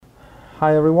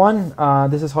Hi everyone,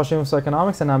 this is Hashim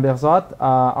Economics and I'm Behzad.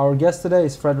 Our guest today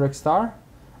is Frederick Starr.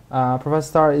 Professor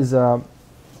Starr is, I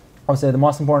would say, the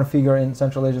most important figure in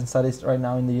Central Asian studies right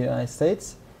now in the United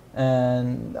States.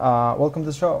 And welcome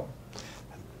to the show.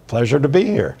 Pleasure to be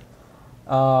here.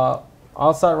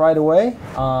 I'll start right away.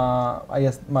 I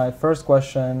guess my first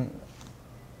question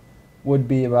would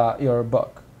be about your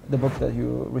book, the book that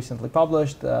you recently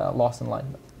published, Lost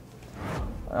Enlightenment.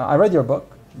 I read your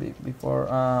book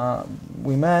before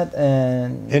we met,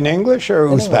 and in English or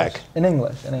Uzbek? In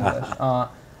English. I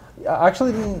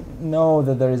actually didn't know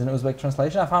that there is an Uzbek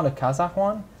translation. I found a Kazakh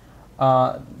one,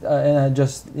 and I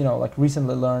just like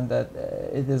recently learned that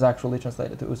it is actually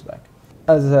translated to Uzbek.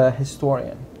 As a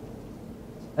historian,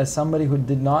 as somebody who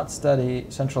did not study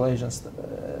Central Asian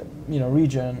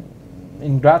region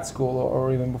in grad school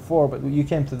or even before, but you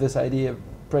came to this idea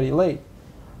pretty late.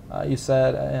 You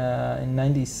said in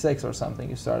 '96 or something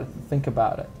you started to think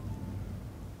about it.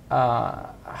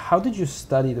 How did you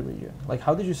study the region? Like,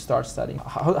 how did you start studying?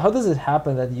 How does it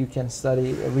happen that you can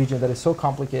study a region that is so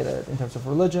complicated in terms of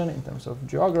religion, in terms of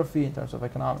geography, in terms of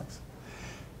economics?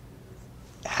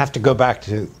 Have to go back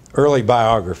to early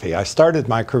biography. I started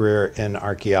my career in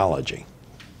archaeology,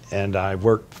 and I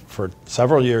worked for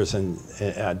several years in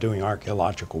doing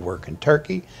archaeological work in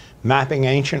Turkey, mapping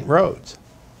ancient roads.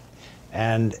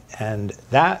 And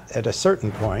that, at a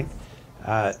certain point,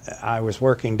 I was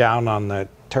working down on the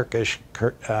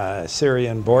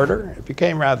Turkish-Syrian border. It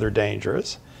became rather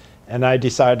dangerous, and I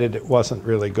decided it wasn't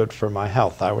really good for my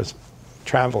health. I was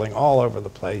traveling all over the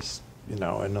place, in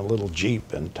a little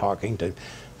Jeep and talking to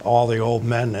all the old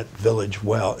men at Village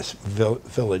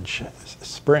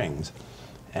Springs.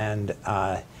 And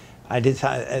I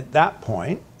decided at that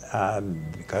point,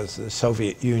 because the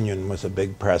Soviet Union was a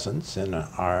big presence in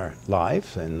our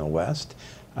life in the West,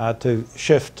 to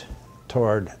shift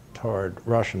toward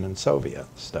Russian and Soviet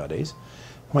studies,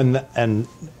 and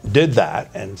did that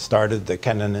and started the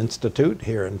Kennan Institute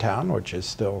here in town, which is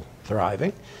still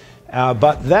thriving.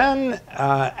 But then,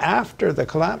 after the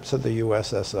collapse of the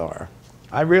USSR,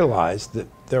 I realized that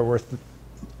there were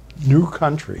new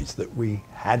countries that we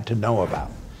had to know about,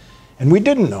 and we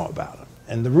didn't know about them.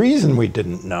 And the reason we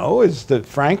didn't know is that,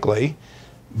 frankly,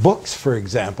 books, for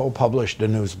example, published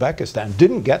in Uzbekistan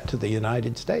didn't get to the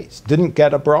United States, didn't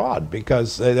get abroad,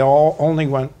 because they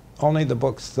only the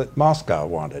books that Moscow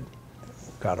wanted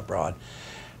got abroad.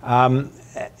 And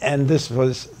this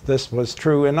was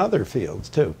true in other fields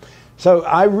too. So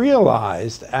I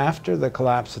realized after the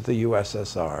collapse of the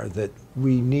USSR that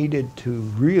we needed to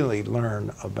really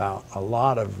learn about a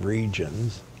lot of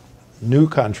regions, new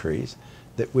countries,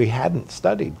 that we hadn't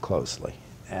studied closely.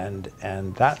 And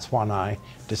that's when I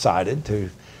decided to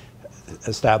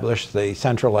establish the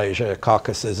Central Asia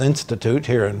Caucasus Institute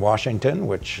here in Washington,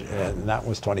 which that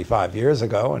was 25 years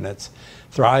ago, and it's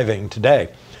thriving today.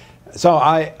 So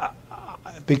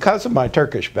because of my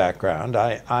Turkish background,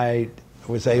 I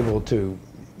was able to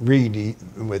read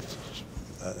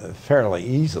fairly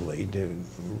easily to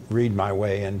read my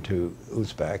way into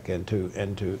Uzbek and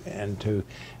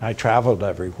I traveled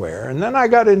everywhere, and then I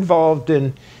got involved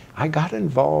in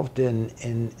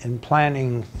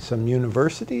planning some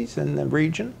universities in the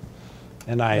region,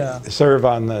 and I serve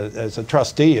as a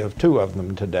trustee of 2 of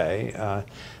them today.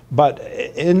 But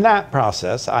in that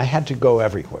process, I had to go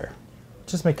everywhere.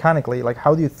 Just mechanically, like,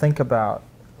 how do you think about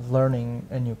learning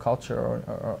a new culture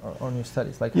or new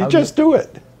studies? Like, you just do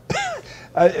it.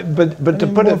 But to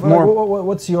put it more,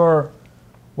 what's your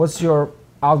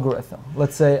algorithm?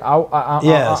 Let's say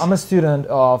I'm a student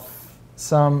of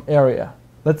some area.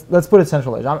 Let's put it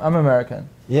Central Asia. I'm American.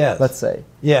 Yes. Let's say.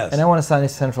 Yes. And I want to study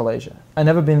Central Asia. I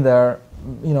never been there.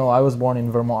 I was born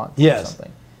in Vermont. Yes. Or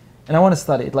something. And I want to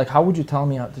study it. Like, how would you tell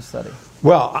me how to study?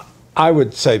 Well, I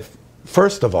would say,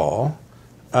 first of all,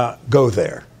 go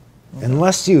there. Okay.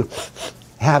 Unless you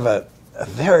have a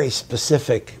very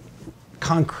specific,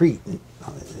 concrete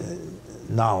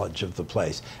knowledge of the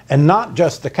place, and not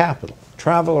just the capital.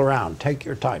 Travel around, take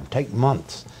your time, take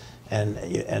months, and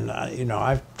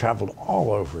I've traveled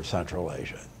all over Central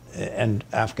Asia and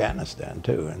Afghanistan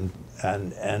too,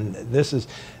 and this is,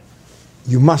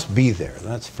 you must be there.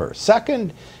 That's first.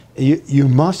 Second, you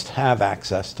must have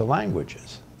access to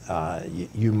languages.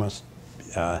 You must.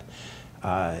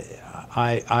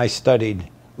 I studied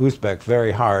Uzbek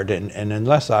very hard, and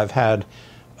unless I've had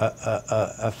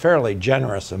a fairly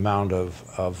generous amount of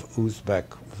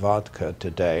Uzbek vodka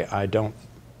today, I don't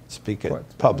speak it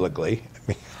publicly.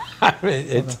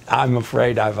 I'm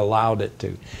afraid I've allowed it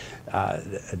to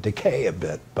decay a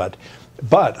bit, but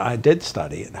I did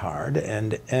study it hard,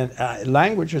 and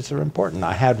languages are important.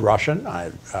 I had Russian.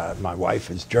 My wife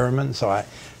is German, so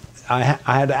I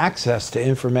had access to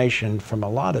information from a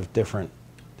lot of different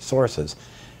sources.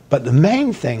 But the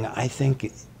main thing, I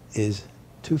think, is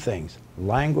two things: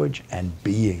 language and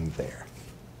being there.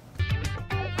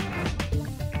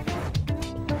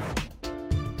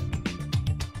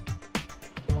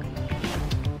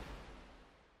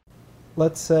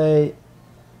 Let's say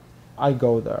I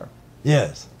go there.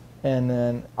 Yes. And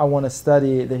then I want to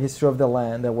study the history of the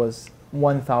land that was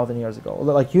 1,000 years ago,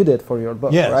 like you did for your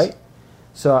book, Yes. right?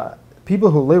 So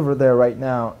people who live there right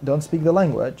now don't speak the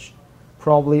language,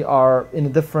 probably are in a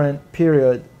different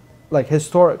period, like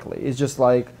historically. It's just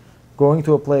like going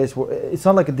to a place where it's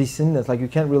not like a descendant, like you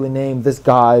can't really name this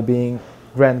guy being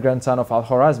grandson of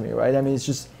Al-Khwarizmi, right? I mean, it's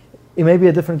just, it may be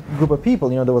a different group of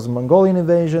people. You know, there was a Mongolian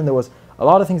invasion, there was a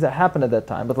lot of things that happened at that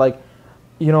time, but like,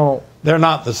 you know, they're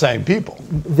not the same people.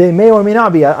 They may or may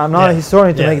not be. I'm not a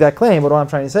historian to Yeah. make that claim, but what I'm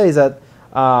trying to say is that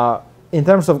in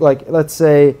terms of, like, let's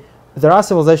say there are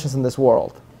civilizations in this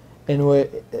world, and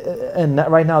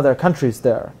right now there are countries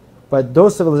there, but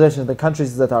those civilizations, the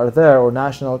countries that are there, or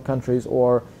national countries,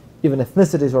 or even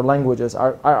ethnicities or languages,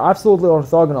 are absolutely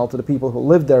orthogonal to the people who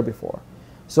lived there before.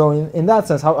 So in that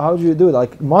sense, how do you do it?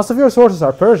 Like, most of your sources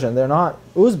are Persian, they're not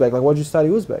Uzbek. Like, what did you study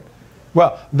Uzbek?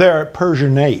 Well, they're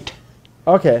Persianate.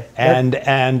 Okay.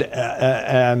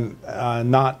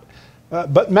 Not,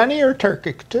 but many are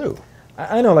Turkic too.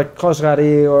 I know, like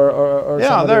Khoshghari or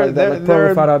something like that, like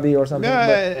probably Farabi or something.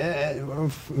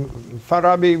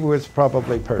 Farabi was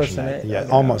probably Persianate,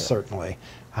 almost certainly.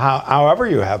 However,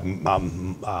 you have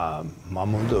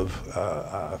Mahmud of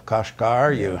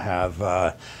Kashgar, you have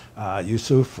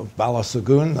Yusuf of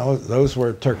Balasagun, those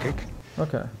were Turkic.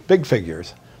 Okay. Big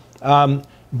figures.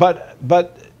 But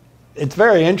it's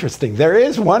very interesting. There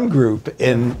is one group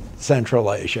in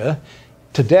Central Asia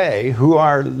today who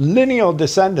are lineal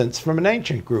descendants from an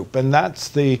ancient group, and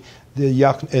that's in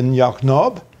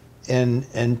Yakhnob in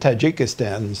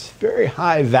Tajikistan's very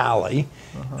high valley,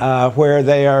 where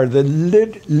they are the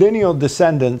lineal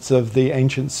descendants of the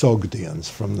ancient Sogdians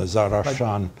from the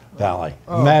Zarafshan Valley.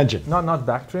 Imagine. Not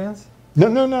Bactrians? No.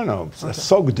 Okay.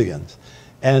 Sogdians.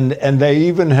 And they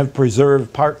even have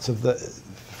preserved parts of the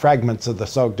fragments of the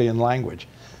Sogdian language.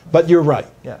 But you're right.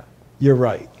 Yeah. You're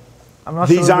right. I'm not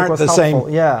These sure aren't the helpful. same.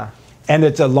 Yeah. And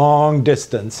it's a long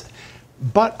distance.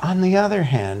 But on the other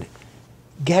hand,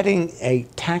 getting a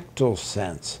tactile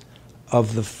sense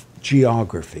of the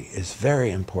geography is very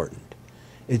important.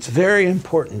 It's very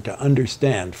important to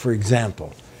understand, for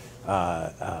example,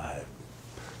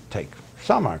 take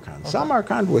Samarkand. Okay.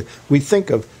 Samarkand, we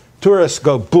think of tourists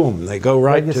go boom, they go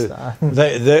right to,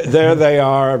 there they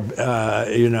are,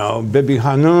 Bibi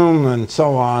Hanum and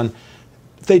so on.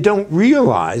 They don't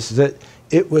realize that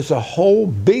it was a whole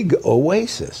big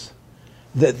oasis,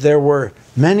 that there were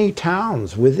many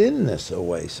towns within this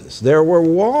oasis. There were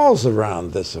walls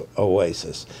around this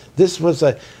oasis. This was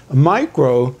a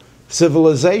micro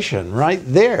civilization right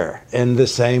there. And the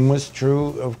same was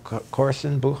true, of course,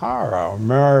 in Bukhara or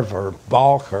Merv or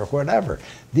Balkh or whatever.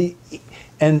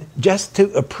 And just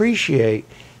to appreciate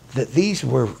that these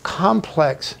were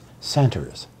complex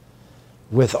centers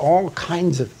with all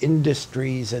kinds of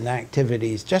industries and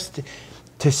activities, just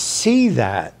to see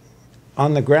that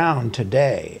on the ground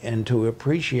today and to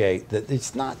appreciate that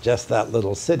it's not just that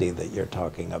little city that you're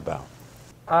talking about.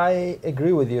 I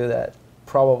agree with you that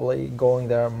probably going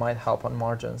there might help on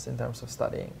margins in terms of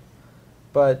studying.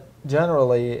 But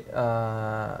generally,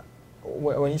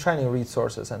 when you're trying to read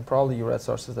sources, and probably you read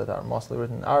sources that are mostly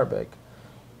written in Arabic,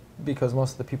 because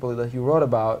most of the people that you wrote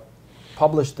about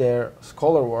published their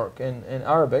scholar work in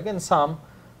Arabic, and some,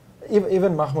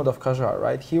 even Mahmud of Qajar,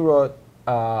 right? He wrote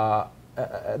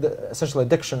essentially a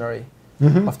dictionary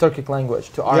of Turkic language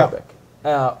to Arabic.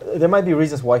 Yeah. There might be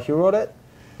reasons why he wrote it,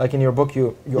 like in your book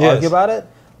you argue about it,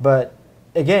 but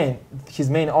again, his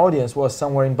main audience was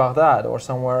somewhere in Baghdad or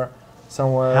somewhere in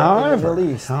the Middle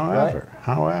East.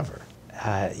 However,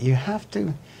 you have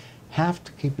to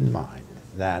keep in mind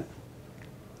that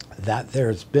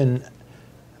there's been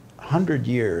 100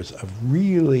 years of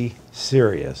really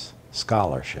serious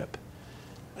scholarship.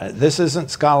 This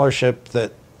isn't scholarship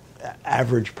that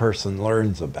average person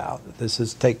learns about.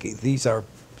 These are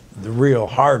the real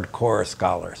hardcore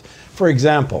scholars. For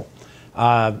example,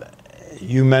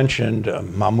 you mentioned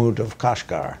Mahmud of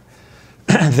Kashgar.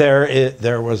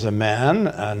 There was a man,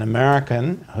 an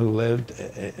American,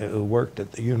 who worked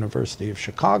at the University of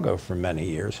Chicago for many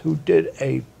years, who did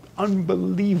an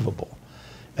unbelievable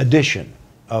edition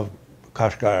of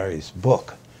Kashgari's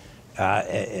book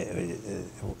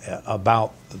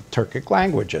about Turkic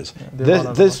languages.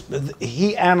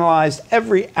 He analyzed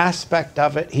every aspect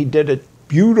of it. He did it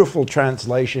beautiful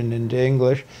translation into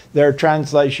English. There are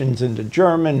translations into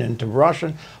German, into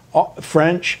Russian,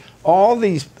 French. All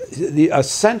these, a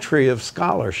century of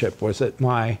scholarship was at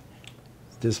my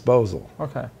disposal.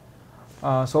 Okay.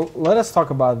 So let us talk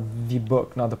about the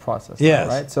book, not the process. Yes.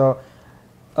 Now, right? So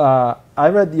I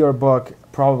read your book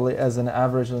probably as an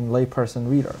average and layperson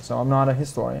reader. So I'm not a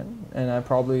historian, and I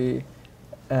probably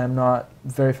am not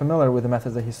very familiar with the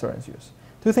methods that historians use.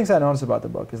 Two things I noticed about the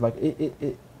book is like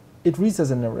it reads as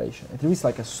a narration. It reads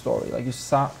like a story. Like you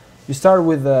start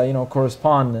with the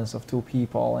correspondence of two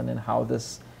people and then how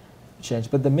this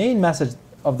changed. But the main message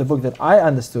of the book that I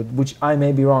understood, which I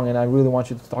may be wrong, and I really want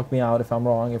you to talk me out if I'm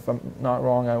wrong. If I'm not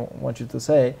wrong, I want you to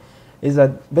say, is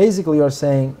that basically you're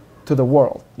saying to the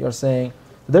world, you're saying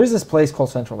there is this place called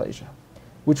Central Asia,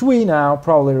 which we now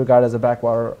probably regard as a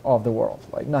backwater of the world.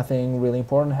 Like nothing really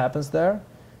important happens there,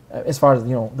 as far as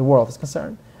the world is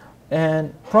concerned,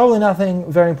 and probably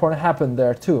nothing very important happened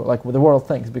there too, like what the world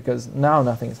thinks, because now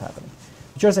nothing is happening.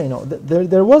 But you're saying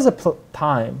there was a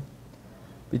time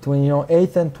between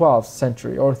 8th and 12th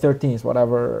century or 13th,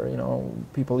 whatever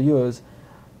people use,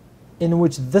 in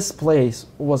which this place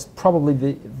was probably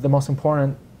the most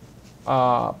important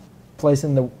place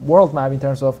in the world map in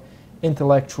terms of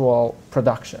intellectual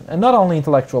production, and not only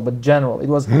intellectual but general. It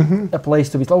was a place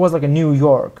to be. It was like a New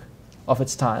York of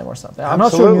its time or something. I'm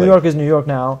not sure New York is New York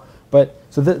now, but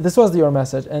so this was your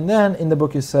message. And then in the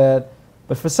book you said,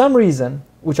 but for some reason,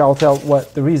 which I'll tell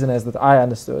what the reason is that I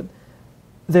understood,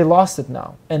 they lost it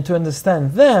now. And to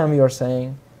understand them, you're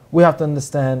saying we have to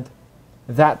understand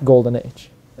that golden age.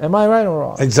 Am I right or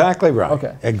wrong? Exactly right.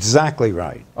 Okay. Exactly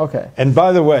right. Okay. And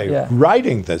by the way, Yeah.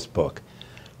 writing this book,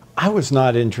 I was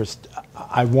not interested.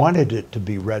 I wanted it to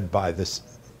be read by the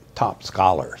top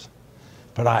scholars,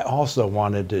 but I also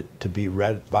wanted it to be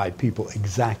read by people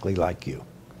exactly like you.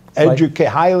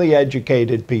 Highly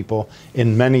educated people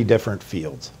in many different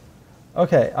fields.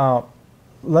 Okay.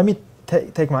 Let me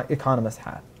take my economist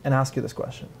hat and ask you this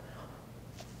question.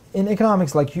 In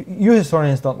economics, like you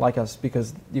historians don't like us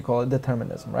because you call it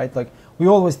determinism, right? Like we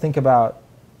always think about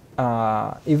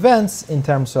events in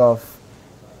terms of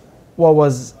what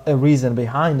was a reason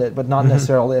behind it, but not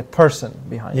necessarily a person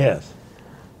behind it. Yes.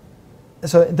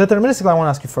 So deterministically, I want to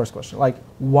ask you first question, like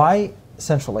why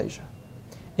Central Asia?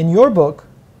 In your book,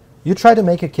 you try to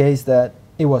make a case that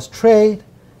it was trade,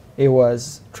 it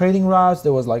was trading routes,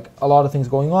 there was like a lot of things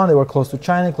going on. They were close to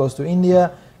China, close to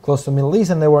India, close to Middle East,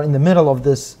 and they were in the middle of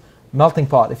this melting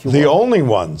pot, if you will. The only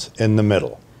ones in the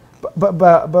middle.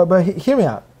 But hear me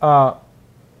out.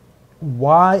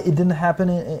 Why it didn't happen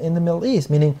in the Middle East?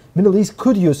 Meaning, Middle East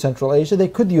could use Central Asia, they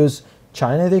could use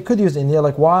China, they could use India.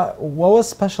 Like, why? What was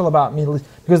special about Middle East?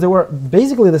 Because they were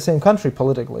basically the same country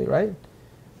politically, right?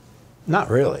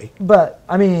 Not really. But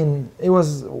I mean, it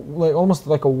was like almost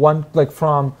like a one, like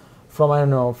from I don't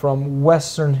know, from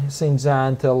Western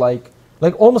Xinjiang to like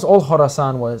almost all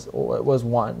Khorasan was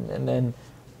one, and then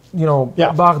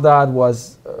Baghdad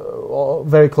was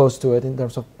very close to it in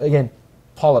terms of, again,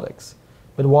 politics.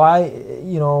 But why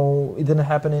it didn't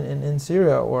happen in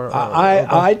Syria or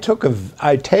I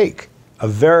take a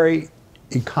very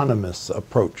economist's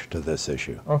approach to this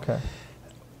issue. Okay.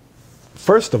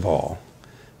 First of all,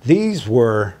 these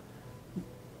were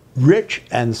rich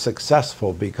and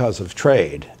successful because of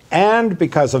trade and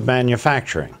because of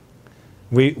manufacturing.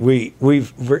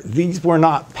 These were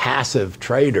not passive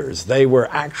traders. They were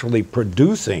actually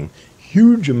producing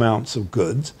huge amounts of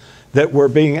goods that were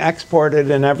being exported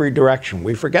in every direction.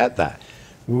 We forget that.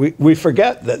 We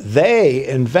forget that they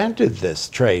invented this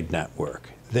trade network.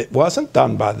 It wasn't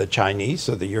done by the Chinese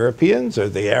or the Europeans or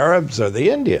the Arabs or the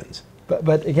Indians.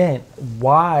 But again,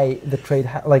 why the trade?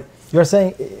 Like you're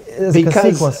saying,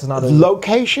 because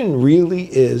location really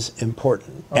is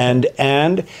important, okay.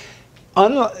 and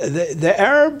the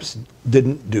Arabs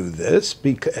didn't do this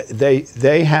because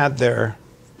they had their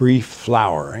brief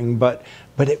flowering, but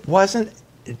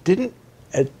it didn't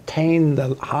attain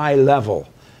the high level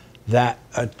that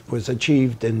was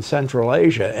achieved in Central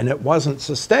Asia, and it wasn't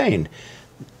sustained.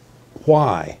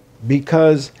 Why?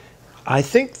 Because I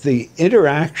think the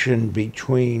interaction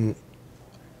between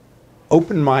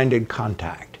open-minded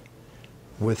contact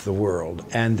with the world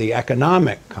and the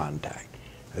economic contact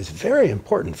is very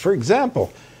important. For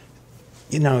example,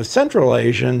 Central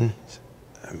Asian,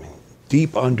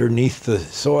 deep underneath the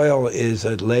soil is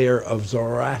a layer of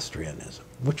Zoroastrianism,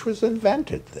 which was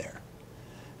invented there,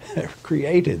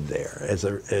 created there as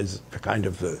a kind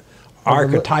of the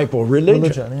archetypal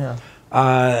religion.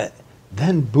 Yeah.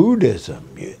 Then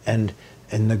Buddhism and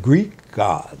the Greek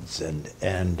gods and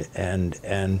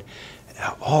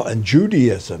and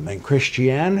Judaism and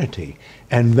Christianity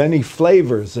and many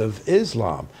flavors of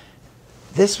Islam.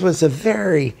 This was a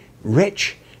very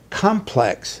rich,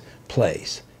 complex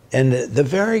place. And the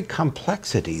very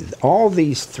complexity, all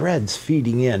these threads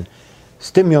feeding in,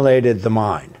 stimulated the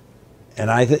mind. And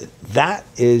that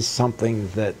is something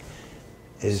that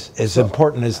is as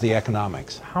important as the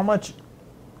economics. How much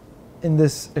in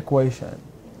this equation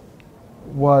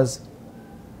was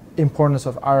importance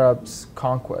of Arabs'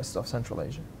 conquest of Central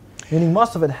Asia? Meaning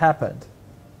most of it happened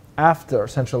after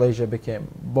Central Asia became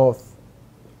both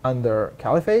under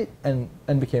caliphate and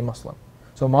became Muslim.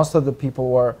 So most of the people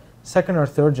were second or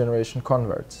third generation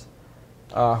converts.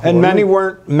 And many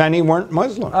weren't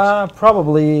Muslims.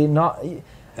 Probably not.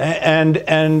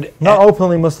 And not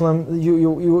openly Muslim.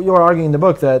 You are arguing in the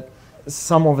book that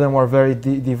some of them were very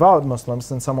devout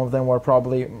Muslims, and some of them were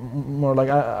probably more like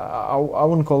I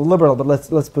wouldn't call it liberal, but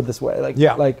let's put it this way,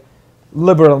 like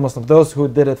liberal Muslims, those who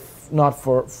did it not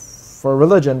for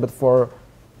religion but for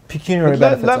pecuniary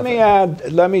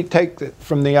benefits. Let me take it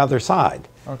from the other side.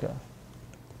 Okay.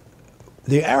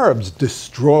 The Arabs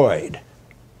destroyed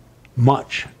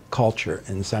much culture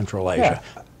in Central Asia.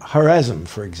 Yeah. Khwarezm,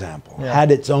 for example,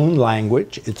 had its own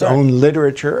language, its own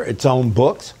literature, its own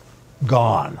books,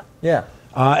 gone. Yeah.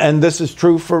 And this is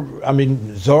true for,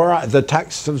 the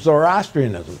texts of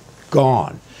Zoroastrianism,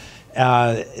 gone.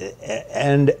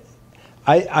 And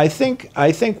I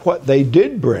think what they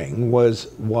did bring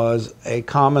was a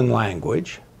common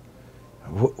language,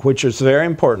 which is very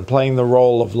important, playing the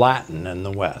role of Latin in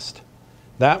the West.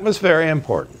 That was very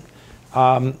important.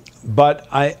 But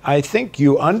I think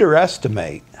you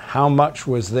underestimate how much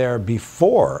was there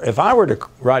before. If I were to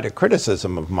write a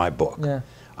criticism of my book,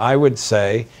 I would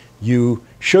say you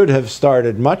should have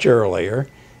started much earlier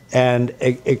and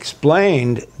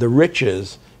explained the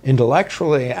riches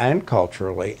intellectually and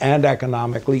culturally and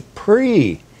economically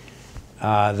pre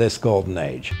this golden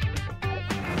age.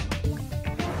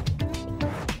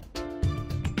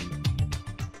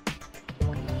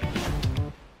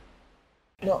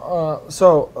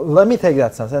 So let me take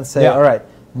that sense and say, all right,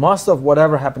 most of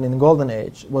whatever happened in the Golden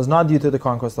Age was not due to the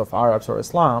conquest of Arabs or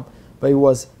Islam, but it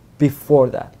was before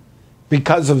that.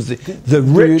 Because of the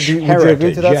rich heritage. Would you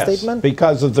agree to that statement?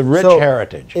 Because of the rich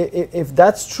heritage. If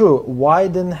that's true, why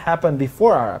didn't it happen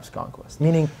before Arabs' conquest?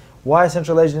 Meaning, why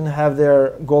Central Asia didn't have their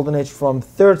Golden Age from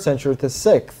 3rd century to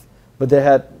 6th, but they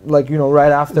had,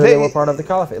 right after they were part of the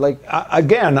Caliphate?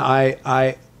 Again,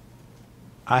 I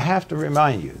have to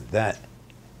remind you that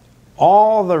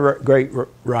all the great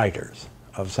writers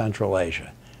of Central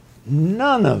Asia,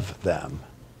 none of them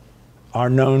are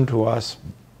known to us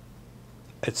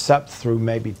except through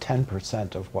maybe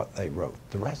 10% of what they wrote.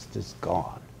 The rest is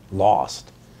gone,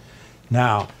 lost.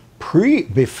 Now,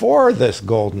 before this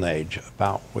golden age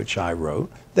about which I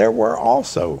wrote, there were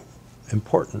also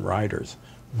important writers.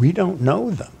 We don't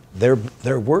know them.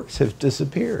 Their works have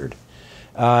disappeared.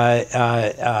 I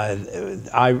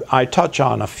touch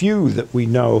on a few that we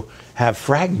know have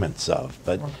fragments of,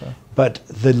 but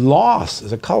the loss,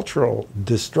 the cultural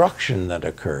destruction that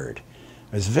occurred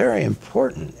is very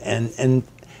important, and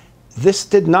this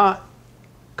did not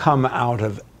come out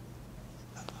of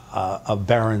a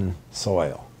barren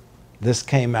soil. This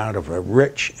came out of a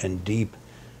rich and deep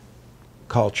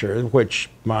culture, which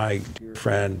my dear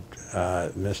friend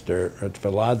Mr.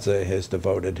 Tveladze has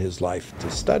devoted his life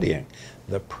to studying,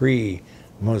 the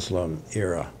pre-Muslim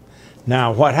era.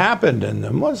 Now, what happened in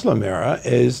the Muslim era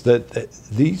is that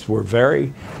these were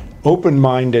very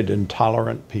open-minded and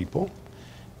tolerant people,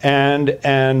 and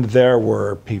there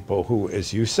were people who,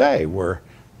 as you say, were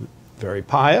very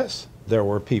pious. There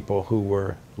were people who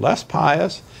were less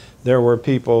pious. There were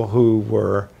people who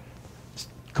were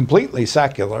completely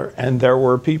secular, and there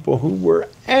were people who were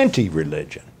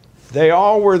anti-religion. They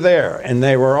all were there, and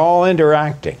they were all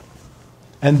interacting.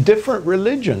 And different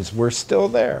religions were still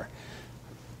there.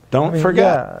 Don't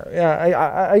forget.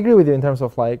 I agree with you in terms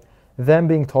of them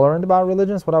being tolerant about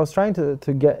religions. What I was trying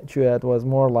to get you at was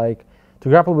more to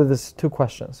grapple with these two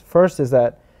questions. First is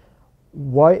that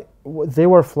why they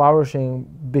were flourishing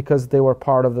because they were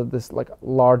part of this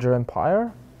larger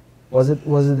empire? Was it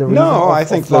the reason? No, I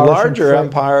think the larger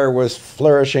empire was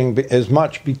flourishing as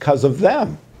much because of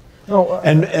them. No,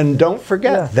 and don't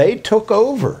forget, they took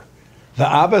over. The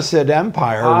Abbasid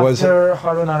Empire after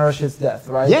Harun al-Rashid's death,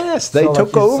 right? Yes, they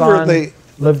took over. They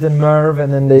lived in Merv,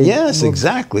 and then they moved.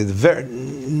 Exactly.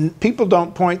 People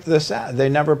don't point this out. They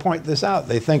never point this out.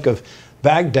 They think of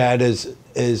Baghdad as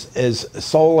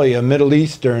solely a Middle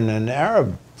Eastern and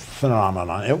Arab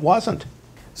phenomenon. It wasn't.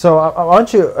 So I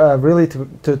want you really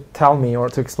to tell me or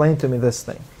to explain to me this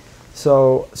thing.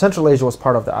 So Central Asia was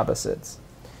part of the Abbasids.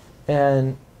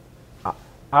 And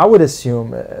I would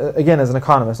assume, again, as an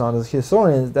economist, not as a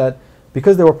historian, that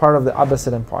because they were part of the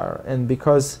Abbasid Empire and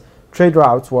because trade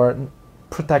routes were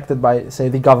protected by, say,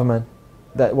 the government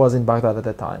that was in Baghdad at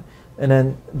that time, and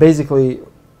then basically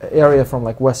area from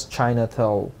like West China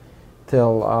till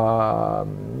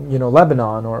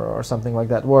Lebanon or something like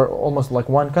that were almost like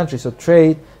one country. So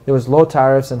trade, there was low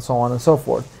tariffs and so on and so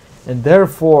forth, and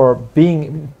therefore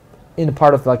being in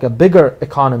part of like a bigger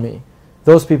economy,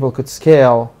 those people could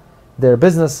scale their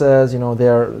businesses.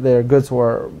 Their goods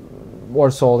were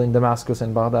sold in Damascus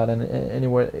and Baghdad and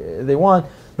anywhere they want.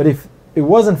 But if it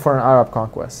wasn't for an Arab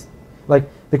conquest, like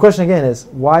the question again is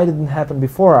why didn't it happen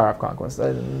before Arab conquest?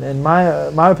 And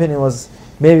my opinion was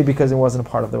maybe because it wasn't a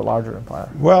part of the larger empire.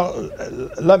 Well,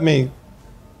 let me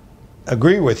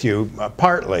agree with you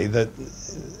partly that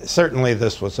certainly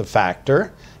this was a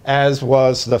factor, as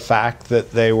was the fact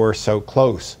that they were so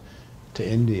close to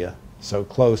India, so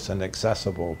close and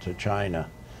accessible to China.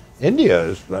 India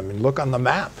is, I mean, look on the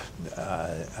map.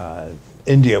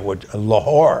 India,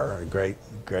 Lahore, a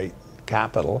great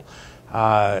capital,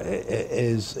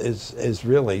 is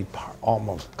really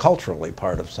almost culturally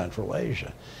part of Central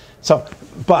Asia. So,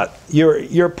 but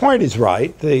your point is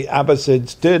right. The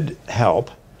Abbasids did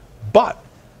help, but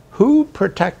who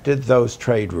protected those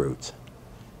trade routes?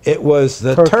 It was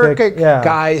the Turkic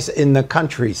guys in the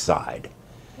countryside,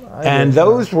 and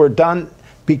those were done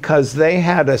because they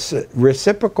had a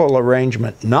reciprocal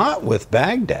arrangement not with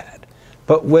Baghdad,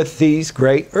 but with these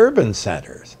great urban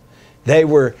centers. They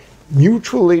were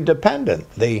mutually dependent.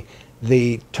 The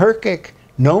Turkic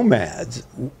nomads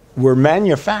were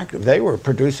manufacturing. They were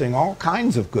producing all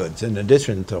kinds of goods in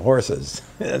addition to horses.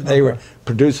 They were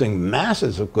producing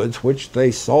masses of goods which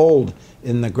they sold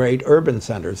in the great urban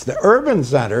centers. The urban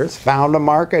centers found a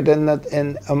market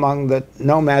among the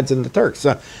nomads and the Turks.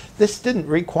 So this didn't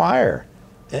require,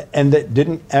 and it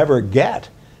didn't ever get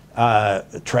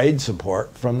trade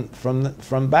support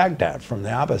from Baghdad, from the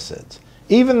Abbasids.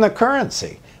 Even the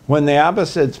currency. When the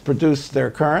Abbasids produced their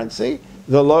currency,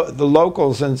 the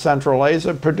locals in Central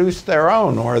Asia produced their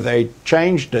own, or they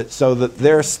changed it so that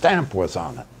their stamp was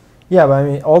on it. Yeah, but I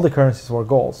mean, all the currencies were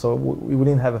gold, so we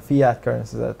didn't have a fiat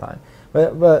currency at the time.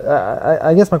 But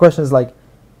I guess my question is like,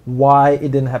 why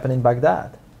it didn't happen in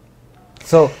Baghdad?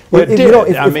 So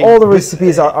if all the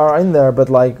recipes are in there, but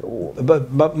like,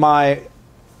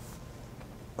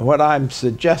 what I'm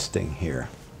suggesting here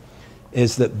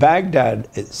is that Baghdad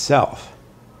itself,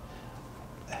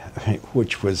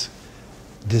 which was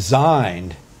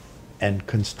designed and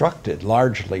constructed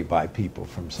largely by people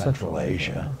from Central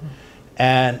Asia.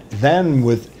 And then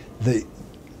with the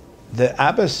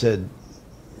Abbasid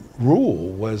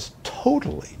rule was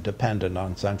totally dependent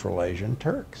on Central Asian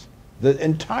Turks. The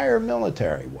entire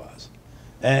military was.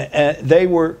 And they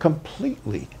were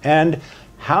completely. And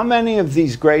how many of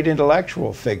these great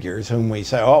intellectual figures whom we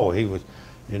say, oh, he was,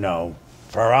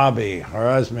 Farabi,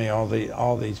 Khwarizmi,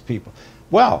 all these people.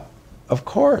 Well, of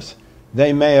course,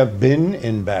 they may have been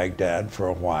in Baghdad for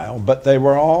a while, but they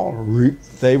were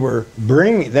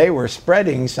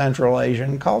spreading Central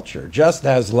Asian culture, just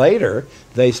as later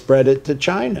they spread it to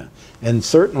China and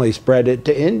certainly spread it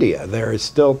to India. There is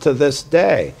still to this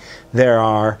day, there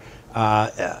are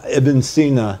Ibn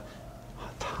Sina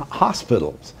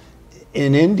hospitals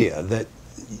in India that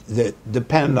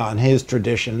depend on his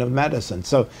tradition of medicine.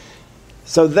 So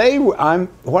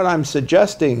what I'm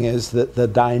suggesting is that the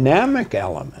dynamic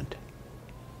element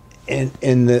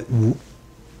in the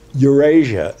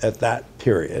Eurasia at that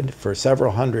period, for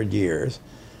several hundred years,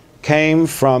 came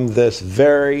from this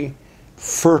very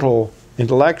fertile,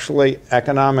 intellectually,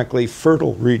 economically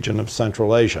fertile region of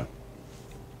Central Asia.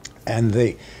 And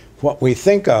what we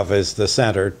think of as the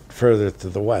center further to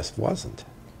the west wasn't.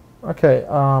 Okay,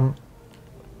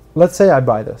 let's say I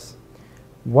buy this.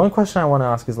 One question I want to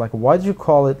ask is like, why do you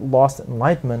call it lost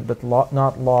Enlightenment but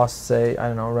not lost, say, I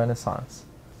don't know, Renaissance?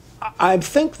 I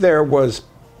think there was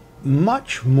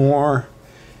much more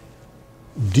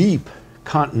deep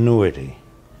continuity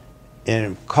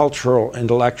in cultural,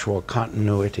 intellectual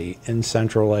continuity in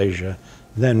Central Asia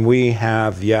than we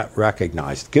have yet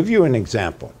recognized. Give you an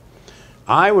example.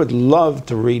 I would love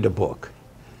to read a book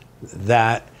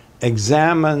that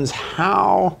examines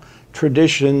how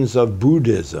traditions of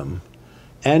Buddhism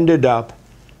ended up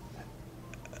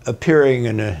appearing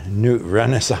in a new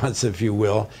Renaissance, if you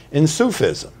will, in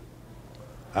Sufism.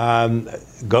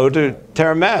 Go to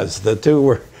Termez.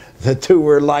 The two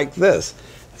were like this.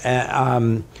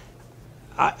 I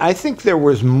think there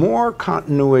was more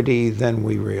continuity than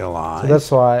we realized. So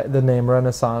that's why the name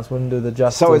Renaissance wouldn't do the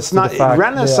justice. So it's not to the fact,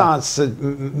 Renaissance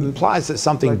implies that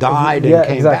something died and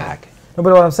came back. No,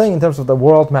 but what I'm saying in terms of the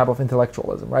world map of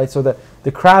intellectualism, right? So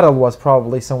the cradle was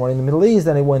probably somewhere in the Middle East,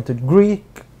 then it went to Greek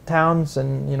towns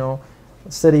and, you know,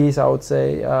 cities, I would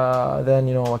say, then,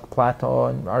 you know, like Plato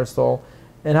and Aristotle.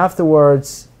 And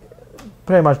afterwards,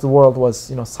 pretty much the world was,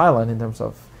 you know, silent in terms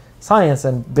of science,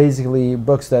 and basically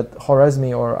books that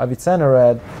Khwarizmi or Avicenna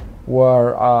read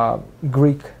were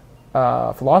Greek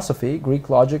philosophy, Greek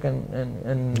logic,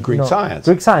 and Greek science.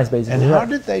 Greek science, basically. And how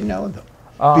did they know them?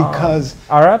 Because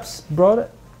Arabs brought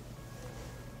it?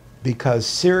 Because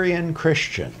Syrian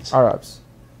Christians, Arabs.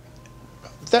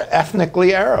 they're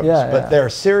ethnically Arabs, but they're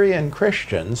Syrian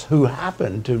Christians who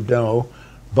happen to know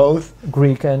both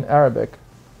Greek and Arabic.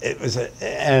 It was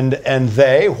and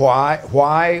they,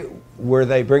 why were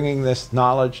they bringing this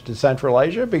knowledge to Central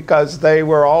Asia? Because they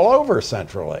were all over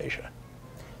Central Asia.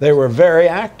 They were very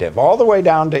active, all the way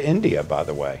down to India, by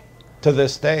the way. To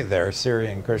this day, there are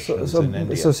Syrian Christians in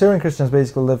India. So Syrian Christians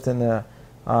basically lived in the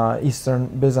Eastern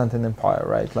Byzantine Empire,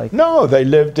 right? Like, no, they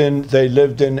lived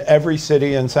in every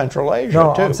city in Central Asia,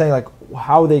 no, too. I'm saying like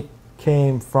how they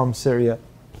came from Syria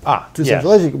to yes.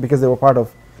 Central Asia, because they were part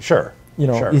of, Sure. you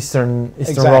know, sure. Eastern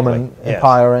Exactly, Roman yes.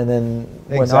 Empire, and then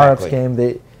when Arabs came,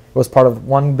 it was part of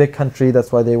one big country.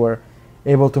 That's why they were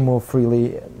able to move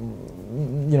freely,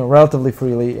 you know, relatively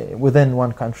freely within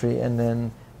one country, and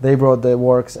then they brought the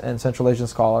works, and Central Asian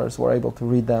scholars were able to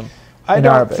read them in Arabic.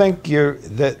 I don't think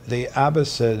that the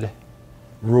Abbasid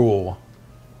rule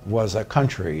was a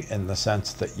country in the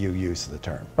sense that you use the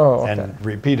term, and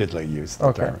repeatedly use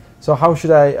the term. So how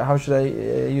should I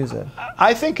use it?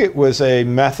 I think it was a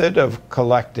method of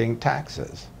collecting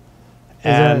taxes,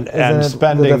 and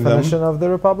spending the definition of the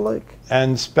republic,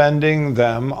 and spending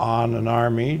them on an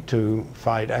army to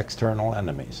fight external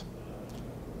enemies.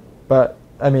 But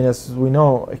I mean, as we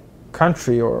know, a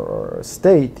country or a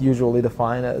state usually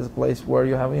defined as a place where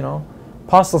you have, you know,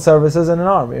 postal services and an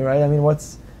army, right? I mean,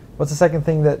 what's the second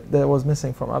thing that was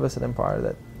missing from Abbasid Empire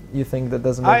that you think that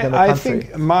doesn't make them a country? I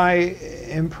think my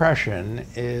impression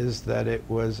is that it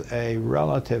was a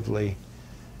relatively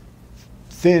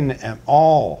thin,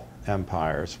 all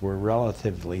empires were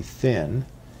relatively thin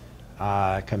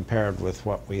compared with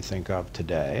what we think of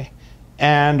today.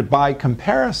 And by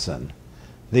comparison,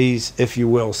 these, if you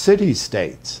will,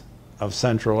 city-states of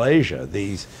Central Asia,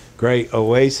 these great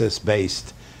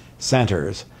oasis-based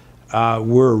centers,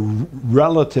 were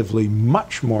relatively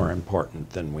much more important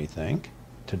than we think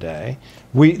today.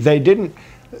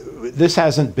 This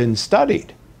hasn't been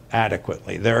studied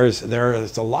adequately. There is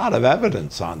a lot of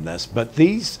evidence on this, but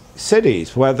these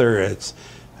cities, whether it's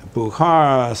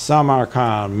Bukhara,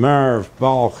 Samarkand, Merv,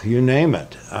 Balkh, you name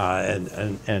it,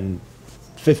 and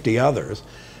 50 others,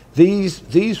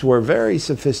 these were very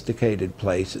sophisticated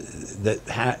places that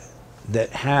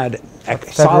had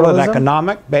a solid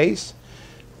economic base.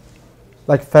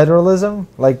 Like federalism,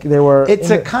 like they were. It's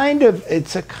a kind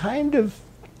of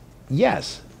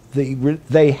yes.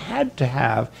 They had to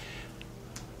have.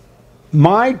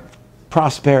 My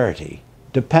prosperity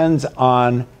depends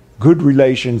on good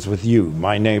relations with you,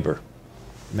 my neighbor.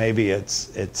 Maybe it's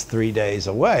 3 days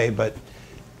away, but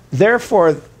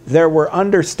therefore there were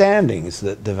understandings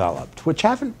that developed which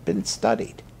haven't been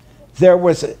studied. There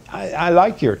was, I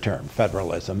like your term,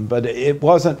 federalism, but it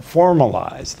wasn't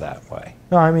formalized that way.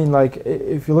 No, I mean, like,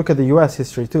 if you look at the U.S.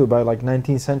 history, too, by, like,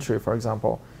 19th century, for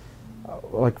example,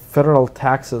 like, federal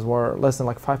taxes were less than,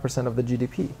 like, 5% of the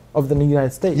GDP of the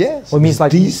United States. Yes, which means,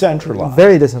 like, decentralized.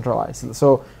 Very decentralized.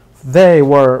 So they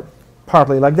were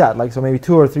partly like that. Like, so maybe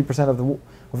 2 or 3% of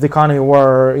the economy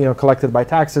were, you know, collected by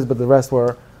taxes, but the rest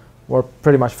were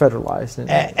pretty much federalized.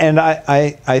 And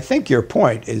I think your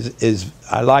point is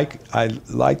I like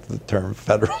the term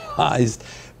federalized,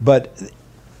 but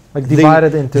like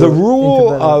divided into the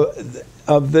rule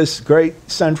of this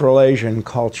great Central Asian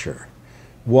culture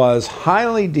was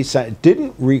highly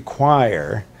didn't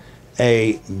require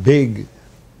a big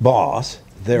boss.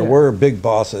 There were big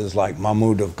bosses like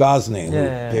Mahmud of Ghazni who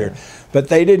appeared, but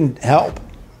they didn't help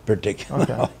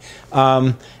particularly.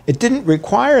 It didn't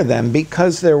require them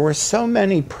because there were so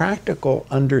many practical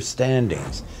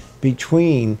understandings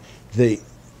between the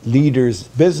leaders,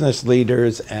 business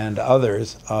leaders, and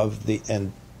others of the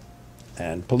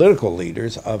and political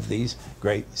leaders of these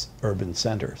great urban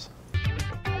centers.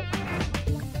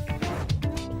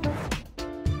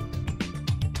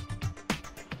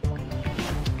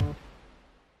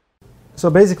 So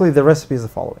basically, the recipe is the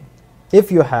following: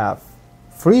 if you have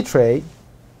free trade,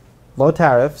 low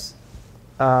tariffs,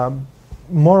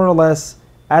 more or less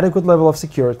adequate level of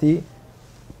security,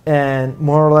 and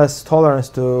more or less tolerance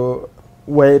to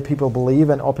way people believe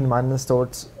and open-mindedness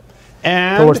towards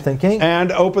towards thinking.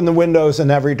 And open the windows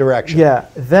in every direction. Yeah,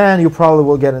 then you probably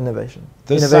will get innovation.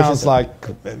 This sounds like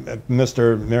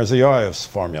Mr. Mirziyoyev's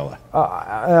formula.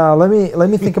 Let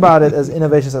me think about it as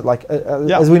innovations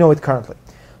as we know it currently.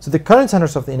 So the current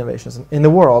centers of the innovations in the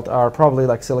world are probably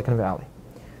like Silicon Valley.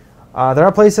 There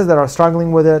are places that are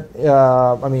struggling with it.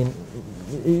 I mean,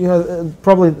 you know,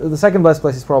 probably the second best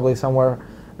place is probably somewhere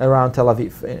around Tel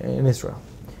Aviv in Israel.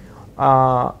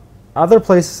 Other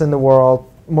places in the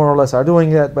world more or less are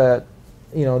doing it, but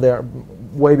you know, they're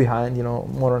way behind, you know,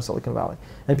 modern Silicon Valley.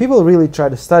 And people really try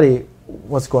to study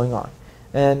what's going on.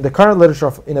 And the current literature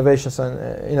of innovation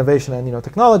and you know,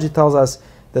 technology tells us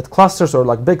that clusters or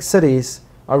like big cities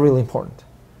are really important.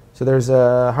 So there's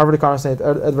a Harvard economist named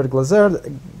Edward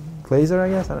Glaser, I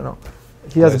guess, I don't know.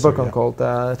 He has a book called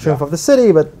Triumph of the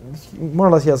City, but more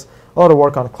or less he has a lot of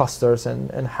work on clusters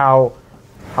and how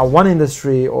one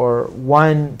industry or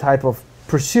one type of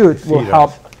pursuit will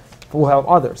help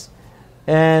others.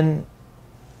 And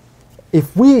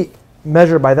if we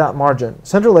measure by that margin,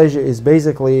 Central Asia is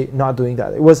basically not doing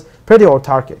that. It was pretty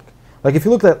autarkic. Like if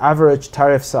you look at average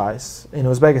tariff size in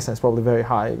Uzbekistan, it's probably very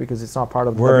high because it's not part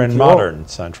of the We're WTO. in modern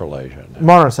Central Asia now.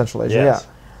 Modern Central Asia, yes.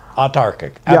 Yeah.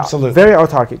 Autarkic, Yeah, absolutely. very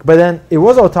autarkic. But then it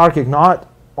was autarkic not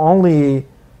only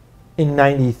in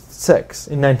 1996.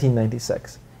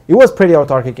 It was pretty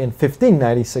autarkic in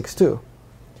 1596 too.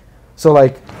 So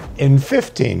like in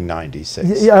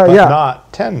 1596, but not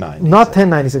 1096. Not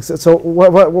 1096. So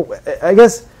what I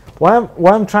guess why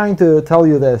I'm trying to tell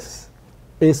you this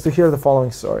is to hear the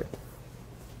following story.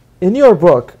 In your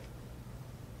book,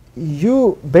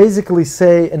 you basically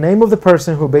say a name of the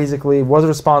person who basically was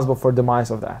responsible for the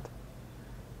demise of that.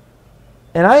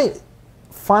 And I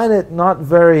find it not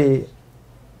very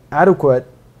adequate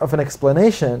of an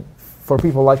explanation for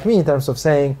people like me in terms of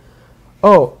saying,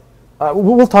 oh,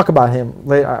 we'll talk about him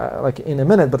later, like in a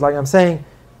minute, but like I'm saying,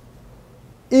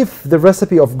 if the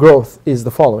recipe of growth is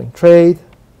the following, trade,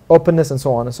 openness, and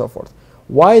so on and so forth,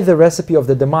 why the recipe of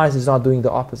the demise is not doing the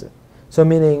opposite? So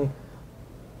meaning,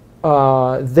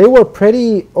 they were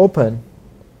pretty open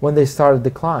when they started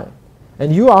decline.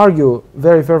 And you argue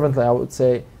very fervently, I would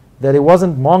say, that it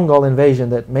wasn't Mongol invasion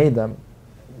that made them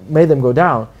go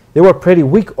down. They were pretty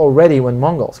weak already when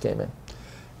Mongols came in.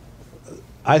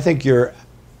 I think you're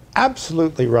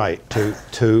absolutely right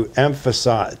to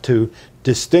emphasize, to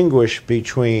distinguish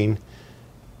between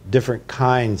different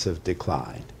kinds of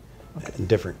decline, and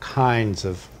different kinds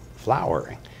of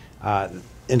flowering.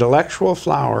 Intellectual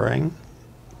flowering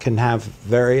can have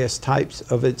various types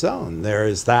of its own. There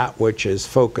is that which is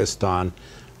focused on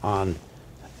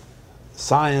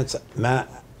science,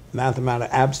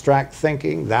 mathematics, abstract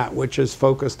thinking, that which is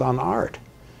focused on art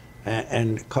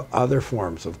and other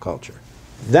forms of culture.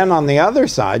 Then on the other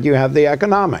side, you have the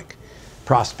economic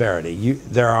prosperity.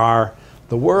 The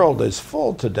world is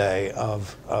full today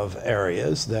of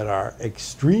areas that are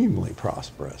extremely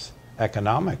prosperous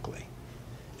economically,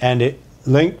 and it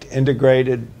linked,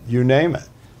 integrated, you name it,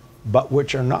 but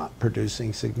which are not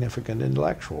producing significant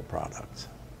intellectual products.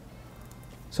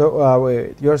 So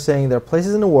wait, you're saying there are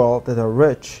places in the world that are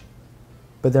rich,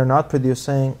 but they're not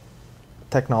producing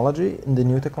technology, the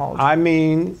new technology?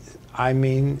 I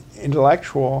mean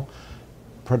intellectual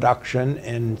production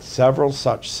in several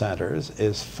such centers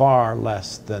is far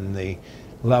less than the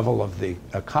level of the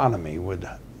economy would.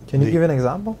 Can you give an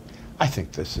example? I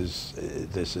think this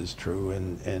is true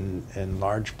in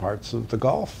large parts of the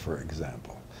Gulf, for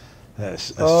example.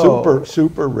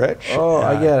 Super rich. Oh,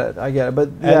 I get it. But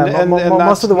yeah, and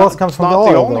most of the wealth comes from the oil.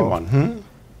 Not the only one.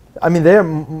 I mean,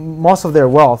 most of their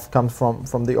wealth comes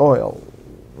from the oil,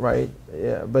 right?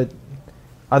 Yeah, but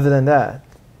other than that,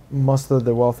 most of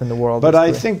the wealth in the world. But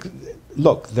I think,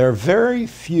 look, there are very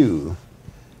few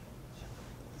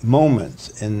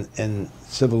moments in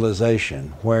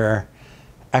civilization where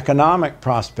economic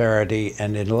prosperity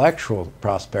and intellectual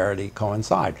prosperity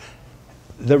coincide.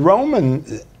 The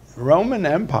Roman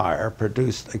Empire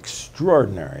produced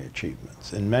extraordinary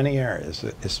achievements in many areas,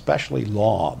 especially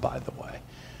law, by the way.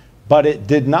 But it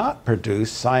did not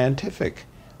produce scientific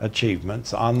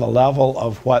achievements on the level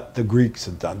of what the Greeks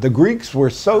had done. The Greeks were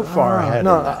so far ahead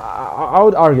of that. I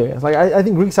would argue against. Like, I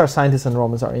think Greeks are scientists and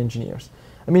Romans are engineers.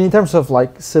 I mean, in terms of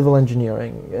like civil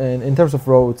engineering, and in terms of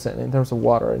roads, and in terms of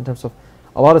water, in terms of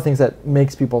a lot of things that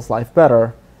makes people's life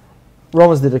better,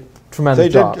 Romans did a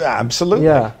tremendous job. They did, absolutely.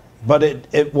 Yeah. But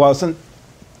it was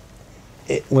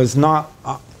not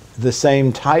the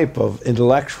same type of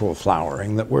intellectual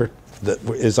flowering that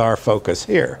is our focus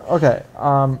here. Okay,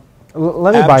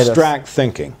 let me buy this. Abstract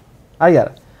thinking. I get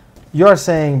it. You're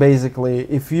saying basically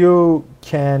if you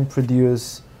can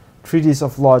produce treatise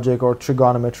of logic or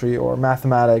trigonometry or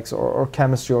mathematics or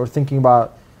chemistry or thinking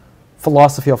about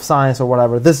philosophy of science or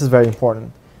whatever, this is very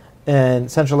important. And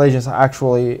Central Asians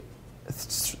actually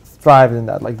thrived in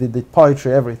that, like they did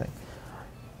poetry, everything.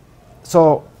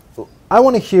 So I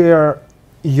want to hear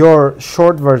your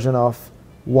short version of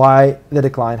why the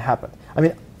decline happened. I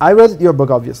mean, I read your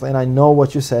book obviously, and I know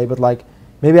what you say, but like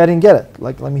maybe I didn't get it.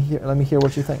 Like let me hear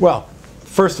what you think. Well,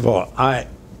 first of all, I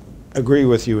agree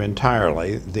with you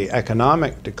entirely. The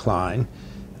economic decline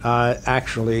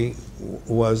actually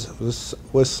was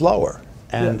slower,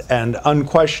 and Yes. and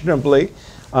unquestionably,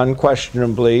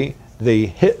 the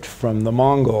hit from the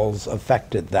Mongols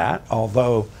affected that.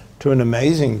 Although to an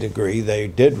amazing degree they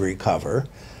did recover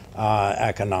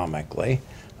economically,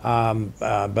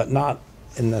 but not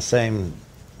in the same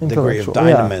degree of Intellectual,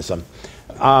 yeah. dynamism.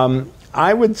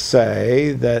 I would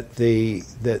say that the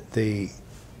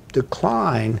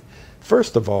decline,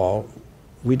 first of all,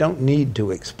 we don't need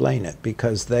to explain it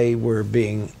because they were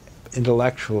being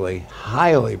intellectually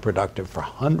highly productive for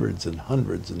hundreds and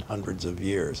hundreds and hundreds of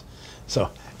years. So,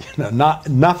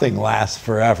 nothing lasts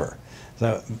forever.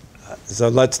 So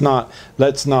let's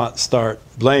not start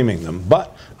blaming them.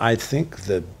 But I think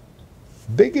the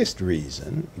biggest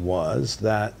reason was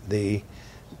that the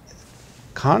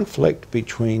conflict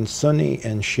between Sunni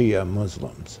and Shia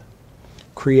Muslims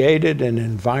created an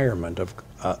environment of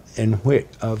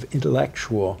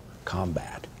intellectual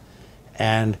combat.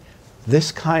 And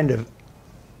this kind of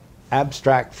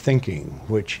abstract thinking,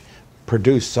 which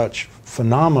produced such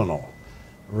phenomenal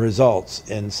results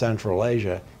in Central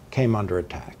Asia, came under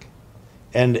attack.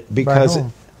 And because, By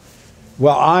whom?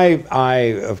 well,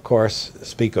 I of course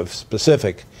speak of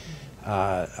specific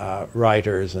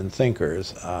writers and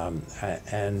thinkers,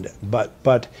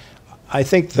 but I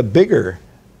think the bigger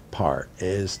part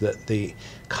is that the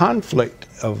conflict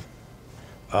of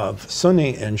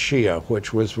Sunni and Shia,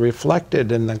 which was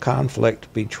reflected in the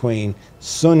conflict between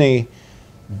Sunni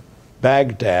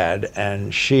Baghdad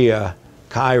and Shia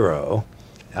Cairo,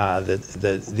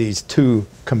 these two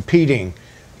competing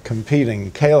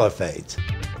caliphates.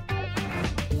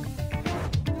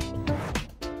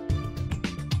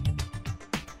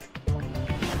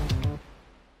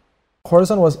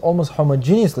 Khorasan was almost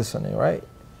homogeneously Sunni, right?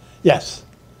 Yes.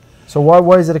 So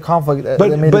why is it a conflict that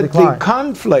made it But decline? the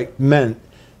conflict meant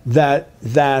that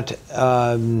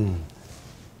on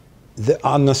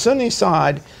the Sunni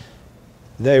side,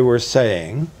 they were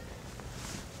saying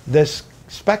this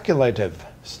speculative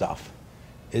stuff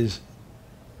is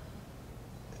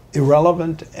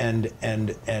irrelevant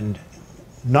and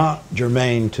not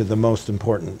germane to the most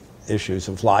important issues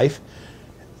of life.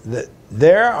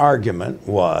 Their argument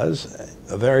was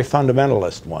a very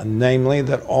fundamentalist one, namely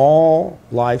that all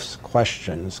life's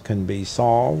questions can be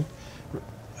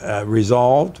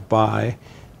resolved by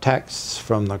texts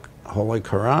from the Holy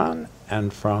Quran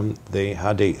and from the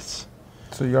Hadiths.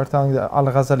 So you're telling the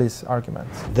Al-Ghazali's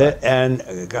arguments.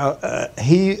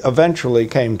 He eventually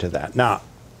came to that. Now,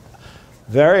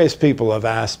 various people have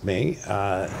asked me,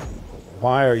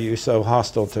 why are you so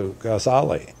hostile to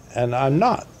Ghazali? And I'm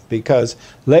not, because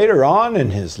later on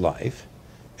in his life,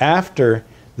 after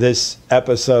this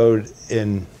episode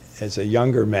as a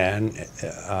younger man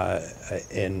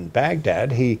in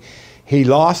Baghdad, he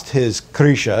lost his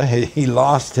krisha, he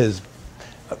lost his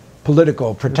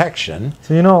political protection.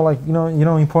 So you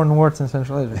know important words in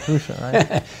Central Asia, crucial,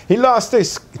 right? He lost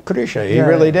his krisha, he Yeah,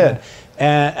 really did.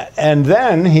 yeah. And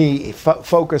then he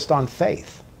focused on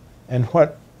faith. And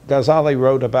what Ghazali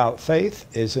wrote about faith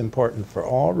is important for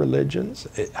all religions,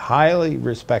 highly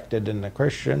respected in the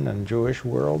Christian and Jewish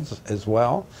worlds as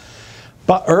well.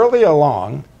 But early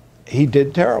along, he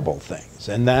did terrible things,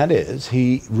 and that is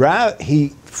he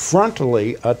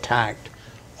frontally attacked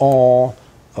all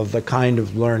of the kind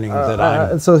of learning that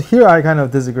I'm... So here I kind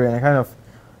of disagree, and I kind of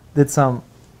did some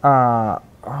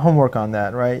homework on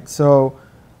that, right? So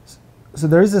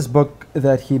there is this book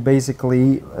that he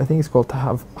basically, I think it's called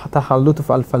Tahallutuf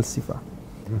al-Falsifa.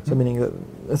 So meaning that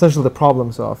essentially the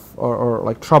problems of, or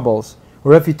like troubles,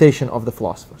 or refutation of the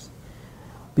philosophers.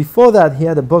 Before that, he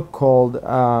had a book called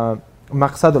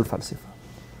Maqsad al-Falsifa.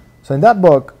 So in that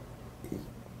book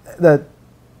that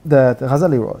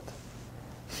Ghazali wrote,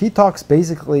 he talks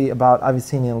basically about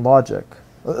Avicennian logic.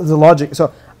 The logic,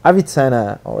 so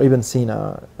Avicenna, or Ibn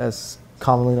Sina, as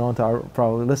commonly known to our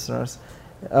probably listeners,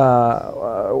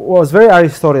 was very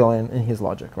Aristotelian in his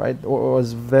logic, right?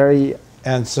 Was very...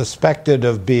 And suspected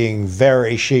of being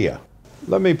very Shia.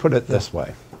 Let me put it this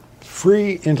way.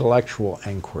 Free intellectual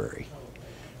inquiry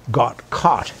got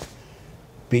caught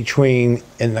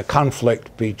in the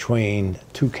conflict between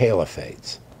two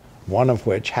caliphates. one of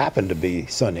which happened to be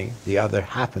Sunni, the other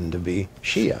happened to be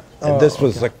Shia. And this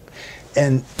was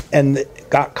and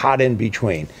got caught in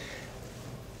between.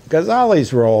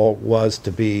 Ghazali's role was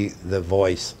to be the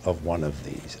voice of one of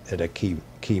these at a key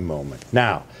moment.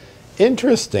 Now,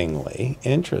 interestingly,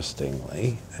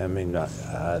 I mean,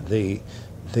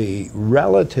 the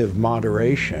relative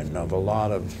moderation of a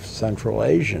lot of Central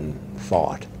Asian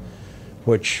thought,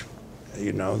 which,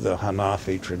 you know, the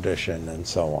Hanafi tradition and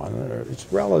so on, it's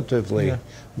relatively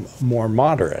more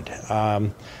moderate,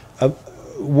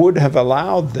 would have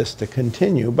allowed this to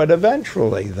continue. But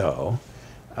eventually, though,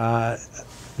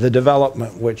 the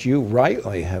development which you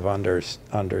rightly have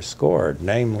underscored,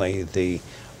 namely the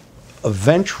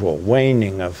eventual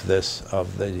waning of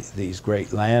these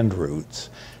great land routes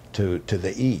to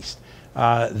the east,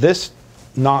 this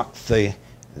knocked the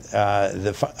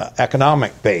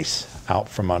economic base out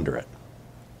from under it.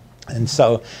 And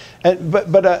so,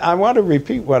 but I want to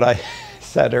repeat what I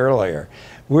said earlier.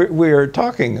 We're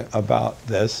talking about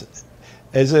this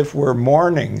as if we're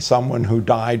mourning someone who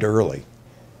died early,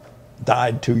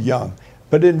 died too young.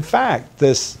 But in fact,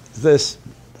 this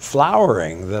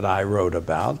flowering that I wrote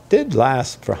about did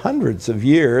last for hundreds of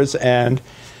years, and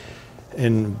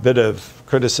in a bit of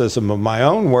criticism of my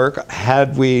own work,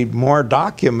 had we more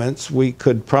documents, we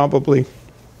could probably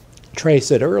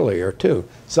trace it earlier too.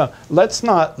 So let's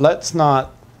not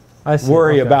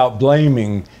worry about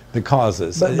blaming the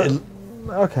causes.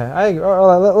 Okay,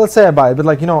 let's say I buy it, but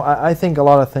like, you know, I think a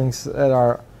lot of things that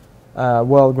are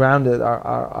well grounded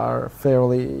are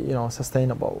fairly, you know,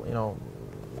 sustainable. You know,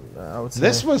 I would say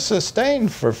this was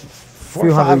sustained for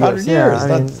 500 years.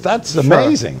 Yeah, that's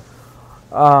amazing.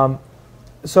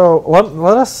 So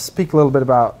let us speak a little bit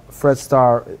about Fred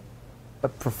Starr, a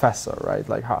professor, right?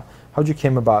 Like how'd you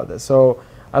came about this? So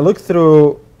I looked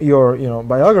through your, you know,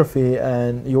 biography,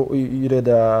 and you did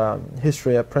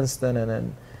history at Princeton, and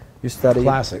then you studied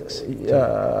classics,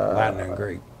 Latin and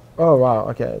Greek. Oh wow,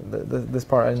 okay. This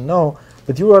part I didn't know,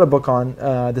 but you wrote a book on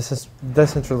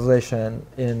decentralization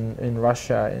in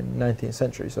Russia in 19th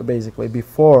century. So basically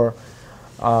before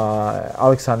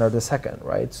Alexander II,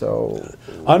 right? So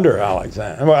under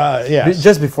Alexander, yes,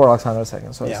 just before Alexander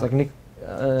II. So it's like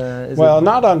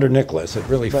not under Nicholas. It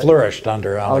really flourished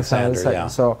under Alexander. II.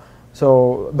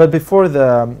 So, but before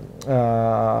the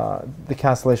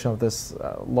cancellation of this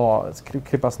law, it's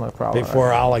Kripasnoye Pravo. Before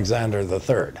right? Alexander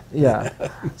III. Yeah.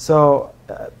 So,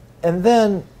 and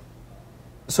then,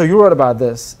 so you wrote about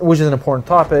this, which is an important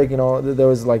topic. You know, there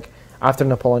was like after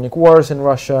Napoleonic Wars in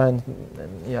Russia and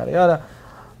yada yada.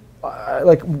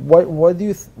 Like, what do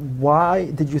you? Why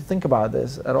did you think about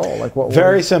this at all? Like, what?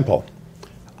 Very simple.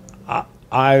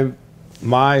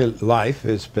 My life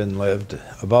has been lived,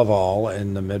 above all,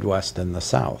 in the Midwest and the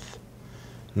South.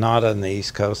 Not on the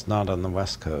East Coast, not on the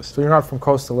West Coast. So you're not from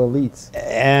coastal elites.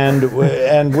 And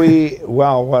we,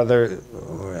 well, whether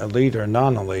elite or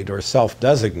non-elite or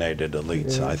self-designated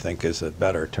elites, I think is a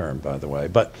better term, by the way.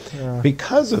 But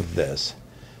because of this,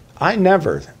 I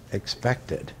never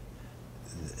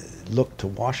looked to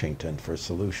Washington for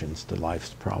solutions to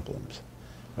life's problems.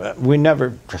 We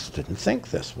never just didn't think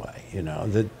this way, you know.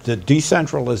 The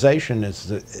decentralization is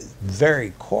the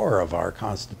very core of our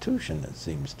Constitution, it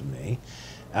seems to me,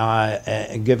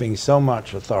 giving so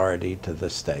much authority to the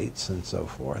states and so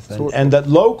forth, and that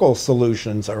local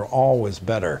solutions are always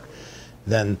better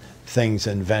than things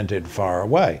invented far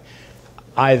away.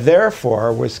 I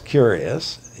therefore was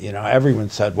curious, you know, everyone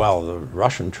said, well, the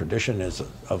Russian tradition is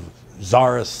of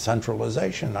Tsarist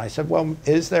centralization. I said, well,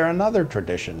 is there another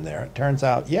tradition there? It turns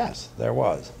out, yes, there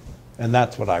was. And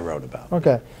that's what I wrote about.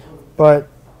 Okay. But,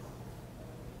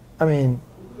 I mean,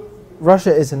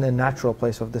 Russia isn't a natural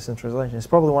place of decentralization. It's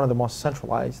probably one of the most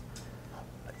centralized,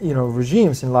 you know,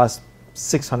 regimes in the last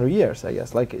 600 years, I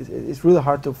guess. Like, it's really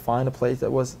hard to find a place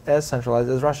that was as centralized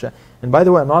as Russia. And by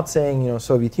the way, I'm not saying, you know,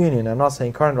 Soviet Union. I'm not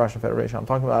saying current Russian Federation. I'm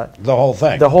talking about the whole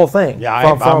thing. The whole thing. Yeah,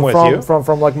 I'm with you.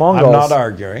 From like Mongols. I'm not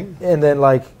arguing. And then,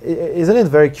 like, isn't it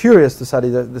very curious to study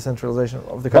the decentralization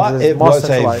of the country? But it was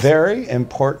a very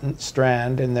important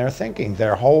strand in their thinking.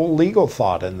 Their whole legal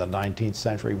thought in the 19th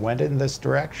century went in this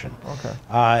direction.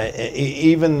 Okay.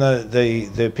 Even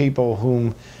the people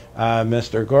whom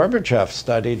Mr. Gorbachev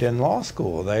studied in law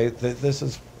school, this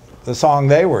is the song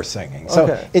they were singing.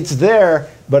 So it's there,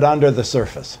 but under the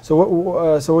surface. So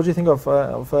what do you think of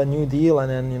a New Deal and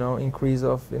then, you know, increase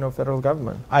of, you know, federal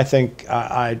government? I think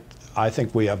I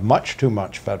think we have much too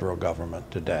much federal government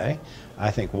today.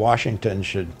 I think Washington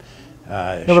should.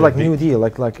 No, but like New Deal,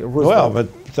 like Roosevelt. Well,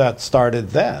 but that started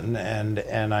then,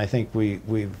 and I think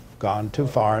we've gone too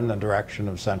far in the direction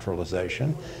of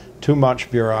centralization. Too much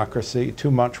bureaucracy,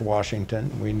 too much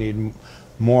Washington. We need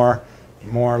more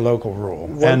local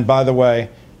rule. And by the way,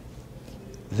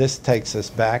 this takes us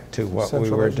back to what we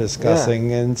were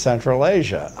discussing in Central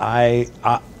Asia.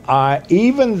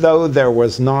 Even though there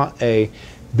was not a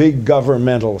big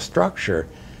governmental structure,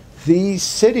 these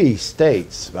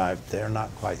city-states, they're not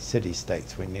quite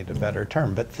city-states, we need a better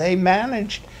term, but they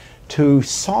managed to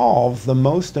solve the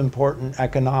most important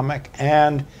economic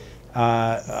and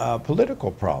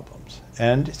political problems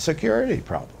and security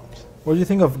problems. What do you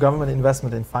think of government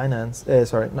investment in finance?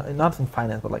 Sorry, not in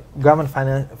finance, but like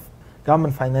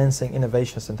government financing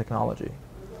innovations in technology.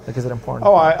 Like, is it important?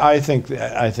 Oh, I think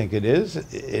it is.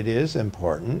 It is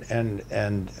important,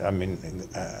 and I mean,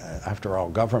 after all,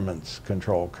 governments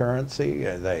control currency.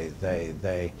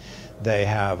 They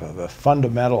have a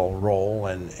fundamental role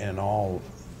in all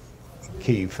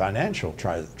key financial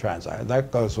transactions.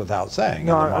 That goes without saying.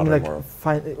 No, in the modern world.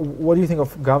 What do you think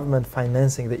of government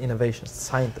financing the innovations,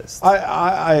 scientists?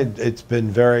 It's been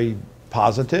very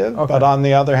positive, but on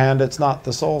the other hand, it's not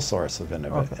the sole source of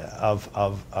innovation.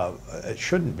 It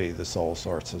shouldn't be the sole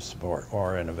source of support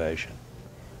or innovation.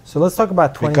 So let's talk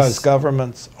about because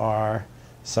governments are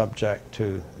subject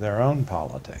to their own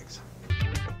politics.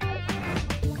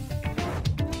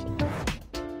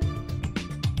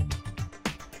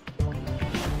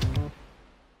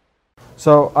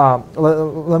 So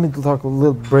let me talk a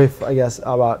little brief, I guess,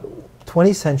 about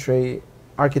 20th century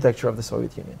architecture of the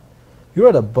Soviet Union. You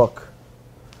wrote a book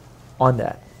on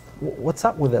that. What's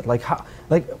up with it? Like, how?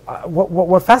 Like,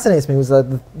 what fascinates me was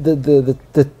that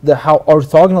the how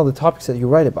orthogonal the topics that you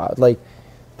write about, like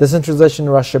decentralization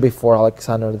in Russia before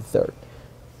Alexander III,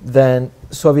 then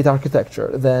Soviet architecture,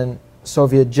 then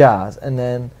Soviet jazz, and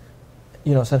then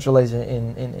centralization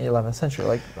in 11th century.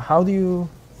 Like, how do you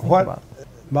think about it?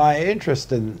 My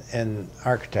interest in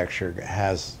architecture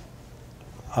has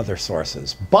other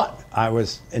sources, but I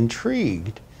was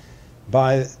intrigued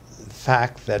by the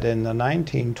fact that in the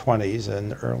 1920s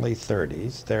and early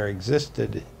 30s, there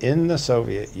existed in the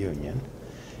Soviet Union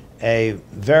a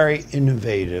very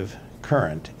innovative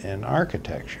current in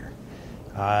architecture.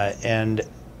 And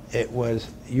it was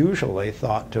usually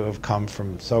thought to have come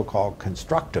from so-called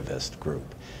constructivist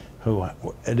group, who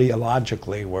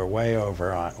ideologically were way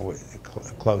over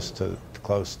close to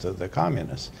the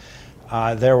communists.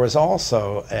 There was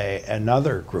also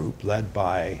another group led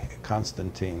by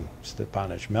Konstantin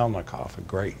Stepanich Melnikov, a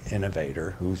great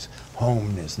innovator whose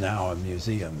home is now a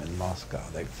museum in Moscow.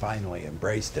 They finally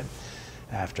embraced him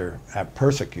after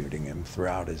persecuting him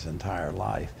throughout his entire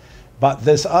life. But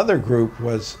this other group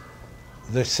was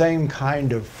the same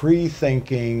kind of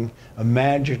free-thinking,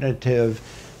 imaginative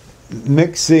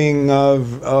mixing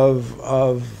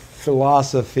of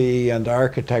philosophy and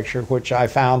architecture, which I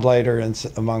found later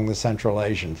among the Central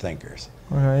Asian thinkers.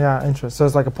 Okay, yeah, interesting. So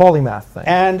it's like a polymath thing.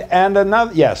 And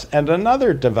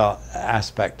another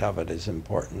aspect of it is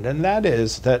important, and that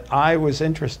is that I was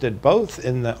interested both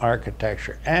in the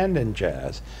architecture and in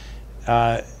jazz,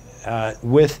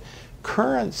 with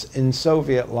currents in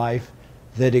Soviet life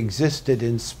that existed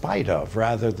in spite of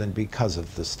rather than because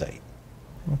of the state.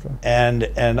 Okay. And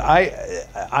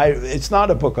it's not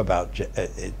a book about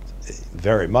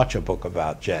very much a book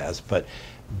about jazz, but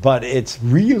it's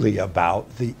really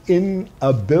about the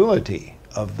inability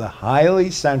of the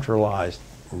highly centralized,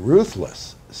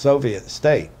 ruthless Soviet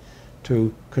state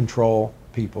to control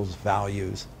people's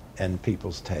values and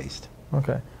people's taste.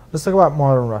 Okay. Let's talk about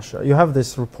modern Russia. You have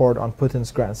this report on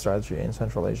Putin's grand strategy in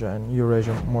Central Asia and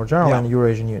Eurasia more generally, and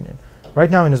Eurasian Union. Right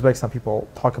now in Uzbekistan, people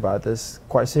talk about this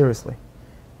quite seriously.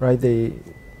 Right, they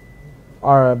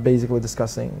are basically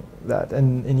discussing that.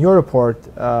 And in your report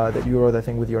that you wrote, I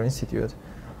think, with your institute,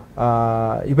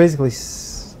 you basically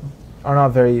are not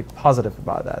very positive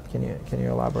about that. Can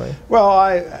you elaborate?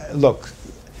 Well, look,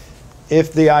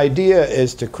 if the idea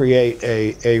is to create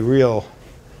a real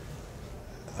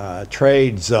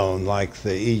trade zone like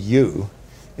the EU,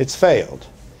 it's failed,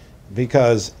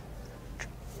 because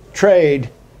trade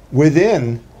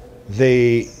within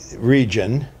the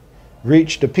region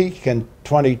reached a peak in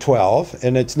 2012,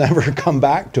 and it's never come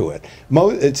back to it.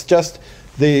 It's just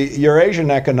the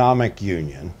Eurasian Economic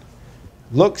Union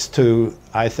looks to,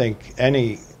 I think,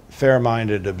 any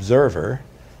fair-minded observer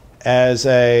as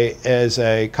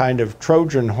a kind of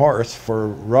Trojan horse for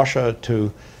Russia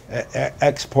to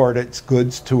export its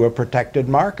goods to a protected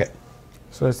market.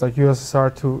 So it's like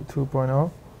USSR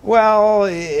 2.0? Well,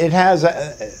 it has,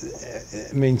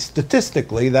 I mean,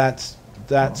 statistically, that's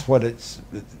what it's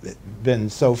been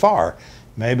so far.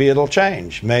 Maybe it'll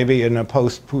change. Maybe in a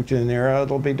post-Putin era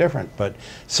it'll be different. But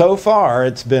so far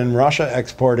it's been Russia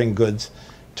exporting goods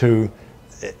to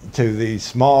to these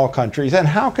small countries. And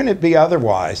how can it be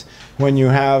otherwise when you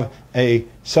have a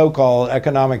so-called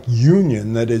economic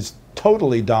union that is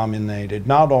totally dominated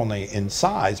not only in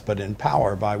size but in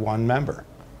power by one member?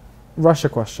 Russia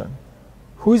question.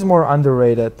 Who is more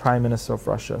underrated Prime Minister of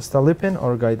Russia, Stolypin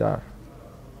or Gaidar?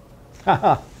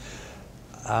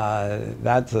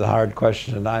 That's a hard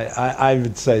question. I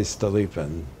would say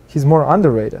Stolypin. He's more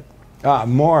underrated.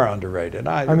 More underrated.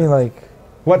 I mean, like...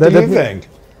 What do you think?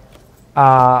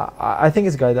 I think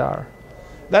it's Gaidar.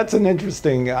 That's an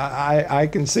interesting... I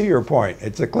can see your point.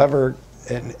 It's a clever...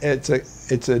 and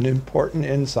it's an important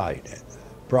insight.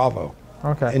 Bravo.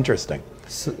 Okay. Interesting.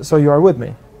 So you are with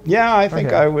me? Yeah, I think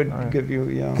Okay. I would give you,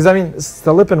 yeah. Because, I mean,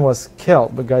 Stolypin was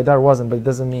killed, but Gaidar wasn't, but it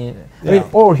doesn't mean... Yeah. I mean,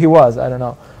 or he was, I don't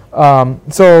know.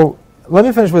 So let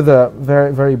me finish with a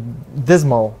very, very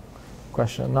dismal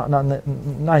question. Not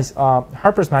nice.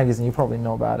 Harper's Magazine, you probably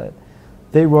know about it.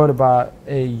 They wrote about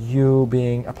you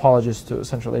being apologist to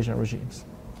Central Asian regimes.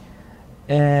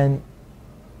 And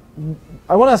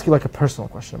I want to ask you like a personal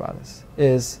question about this.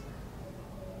 Is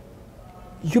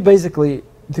you basically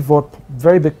devote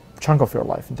very big chunk of your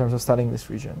life in terms of studying this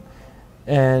region.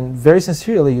 And very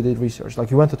sincerely you did research. Like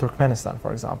you went to Turkmenistan,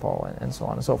 for example, and so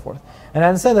on and so forth. And I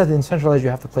understand that in Central Asia you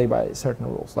have to play by certain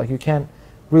rules. Like you can't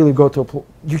really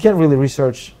you can't really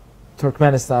research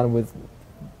Turkmenistan with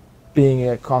being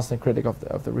a constant critic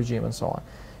of the regime and so on.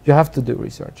 You have to do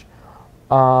research.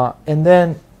 And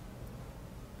then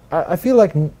I feel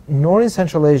like nor in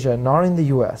Central Asia, nor in the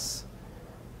US,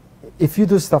 if you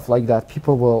do stuff like that,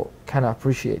 people will kind of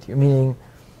appreciate you. Meaning,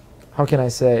 how can I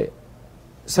say,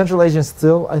 Central Asians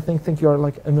still, I think you're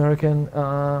like American,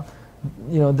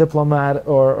 diplomat,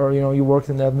 or you worked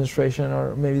in the administration,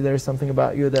 or maybe there's something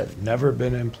about you that Never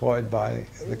been employed by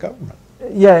the government.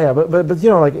 Yeah, but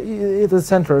like the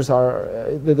centers are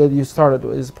that you started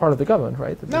is part of the government,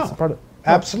 right? No, It's part of,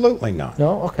 absolutely not.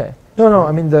 No, okay, no.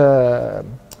 I mean the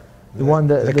one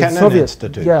that the the Kennan Soviet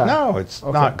Institute. Yeah. No, it's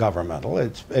Okay. not governmental.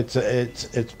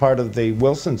 It's part of the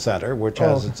Wilson Center, which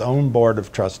has its own board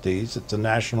of trustees. It's a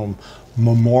national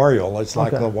memorial. It's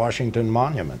like Okay. the Washington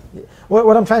Monument.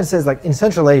 What I'm trying to say is, like, in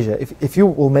Central Asia, if you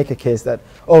will make a case that,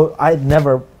 I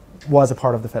never was a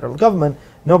part of the federal government,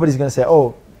 nobody's going to say,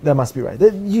 that must be right.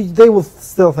 They will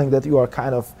still think that you are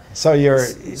kind of... So you're...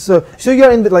 So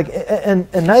you're in the, like, and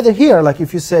neither here, like,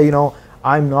 if you say,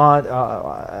 I'm not,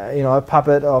 a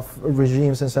puppet of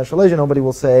regimes in Central Asia, nobody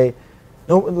will say,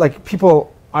 no, like,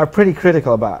 people are pretty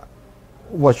critical about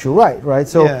what you write, right?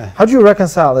 So Yeah. how do you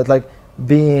reconcile it, like,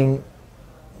 being...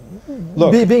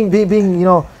 Look, being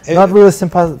not really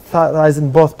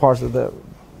sympathizing both parts of the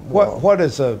world. what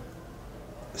is a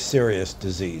serious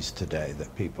disease today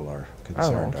that people are concerned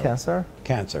I don't know, of? cancer?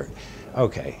 Cancer.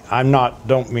 Okay,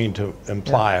 don't mean to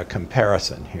imply a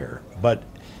comparison here, but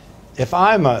if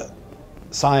I'm a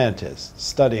scientist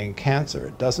studying cancer,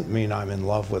 it doesn't mean I'm in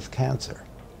love with cancer,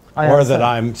 I or understand. that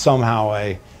I'm somehow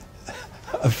a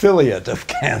affiliate of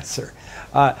cancer.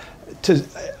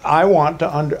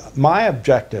 My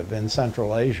objective in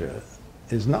Central Asia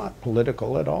is not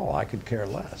political at all. I could care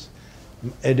less.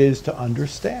 It is to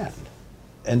understand.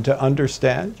 And to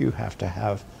understand, you have to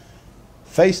have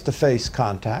face-to-face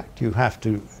contact. You have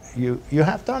to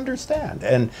understand.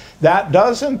 And that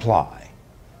does imply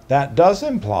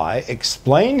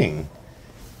explaining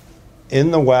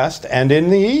in the West and in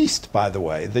the East, by the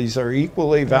way. These are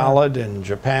equally valid in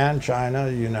Japan, China,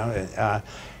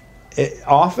 it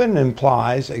often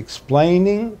implies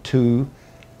explaining to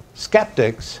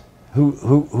skeptics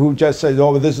who just say,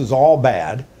 this is all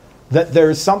bad, that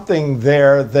there's something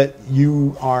there that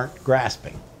you aren't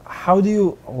grasping. How do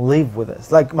you live with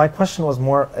this? Like, my question was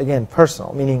more, again,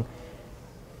 personal, meaning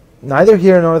neither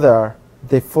here nor there,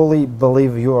 they fully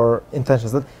believe your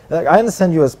intentions. Like, I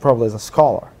understand you probably as a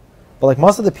scholar, but like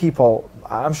most of the people,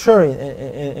 I'm sure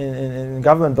in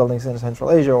government buildings in Central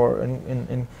Asia or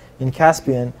in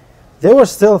Caspian, they were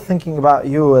still thinking about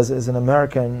you as an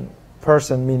American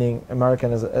person, meaning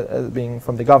American as being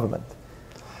from the government.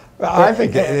 Well, I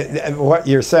think what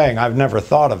you're saying, I've never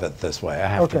thought of it this way, I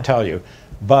have to tell you.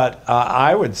 But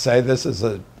I would say this is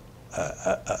an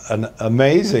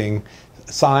amazing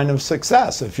sign of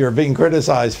success if you're being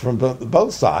criticized from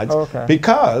both sides.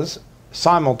 Because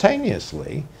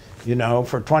simultaneously,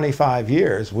 for 25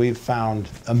 years, we've found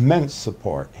immense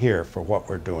support here for what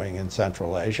we're doing in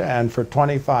Central Asia. And for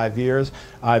 25 years,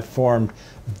 I've formed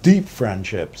deep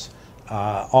friendships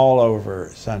all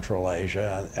over Central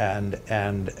Asia.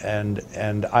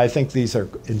 And I think these are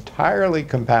entirely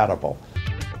compatible.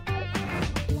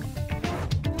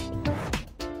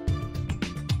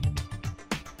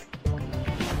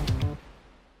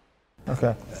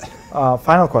 Okay.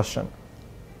 Final question.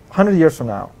 100 years from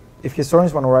now, if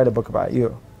historians want to write a book about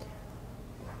you,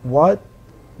 what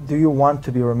do you want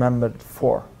to be remembered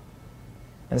for?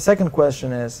 And the second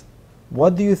question is,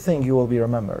 what do you think you will be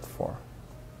remembered for?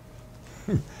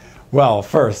 Well,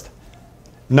 first,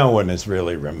 no one is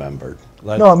really remembered.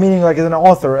 No, meaning like as an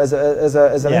author, as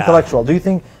an Yeah. intellectual. Do you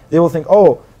think they will think,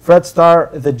 oh, Fred Starr,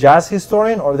 the jazz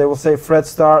historian, or they will say Fred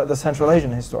Starr, the Central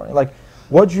Asian historian? Like,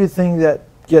 what do you think that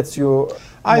gets you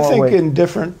I more think weight? in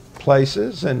different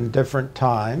places and different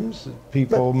times,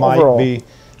 people But might overall. be.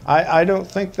 I don't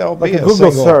think there'll Like be a a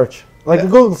Google single search. Like Yeah. a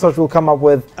Google search will come up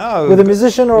with Oh, a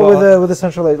musician or well, with a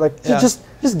Central Asian. Like yeah. just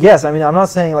guess. I mean, I'm not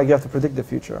saying like you have to predict the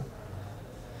future.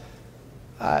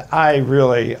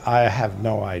 I have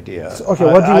no idea. So, okay,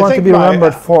 what do you I want to think be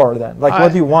remembered for then? Like, what I-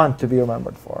 do you want to be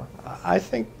remembered for? I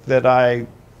think that I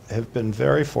have been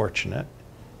very fortunate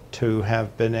to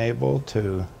have been able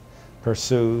to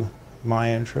pursue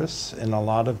my interests in a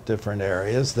lot of different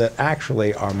areas that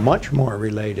actually are much more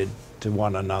related to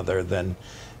one another than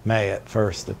may at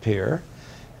first appear,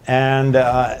 and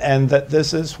that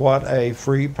this is what a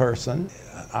free person.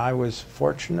 I was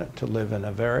fortunate to live in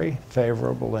a very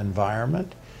favorable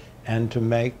environment and to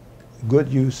make good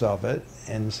use of it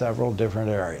in several different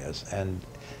areas. And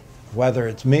whether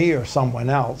it's me or someone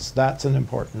else, that's an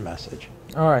important message.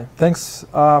 All right. Thanks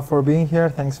for being here.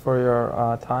 Thanks for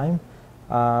your time.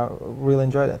 Really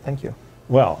enjoyed it. Thank you.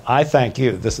 Well, I thank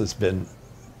you. This has been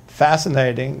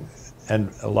fascinating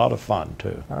and a lot of fun,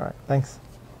 too. All right. Thanks.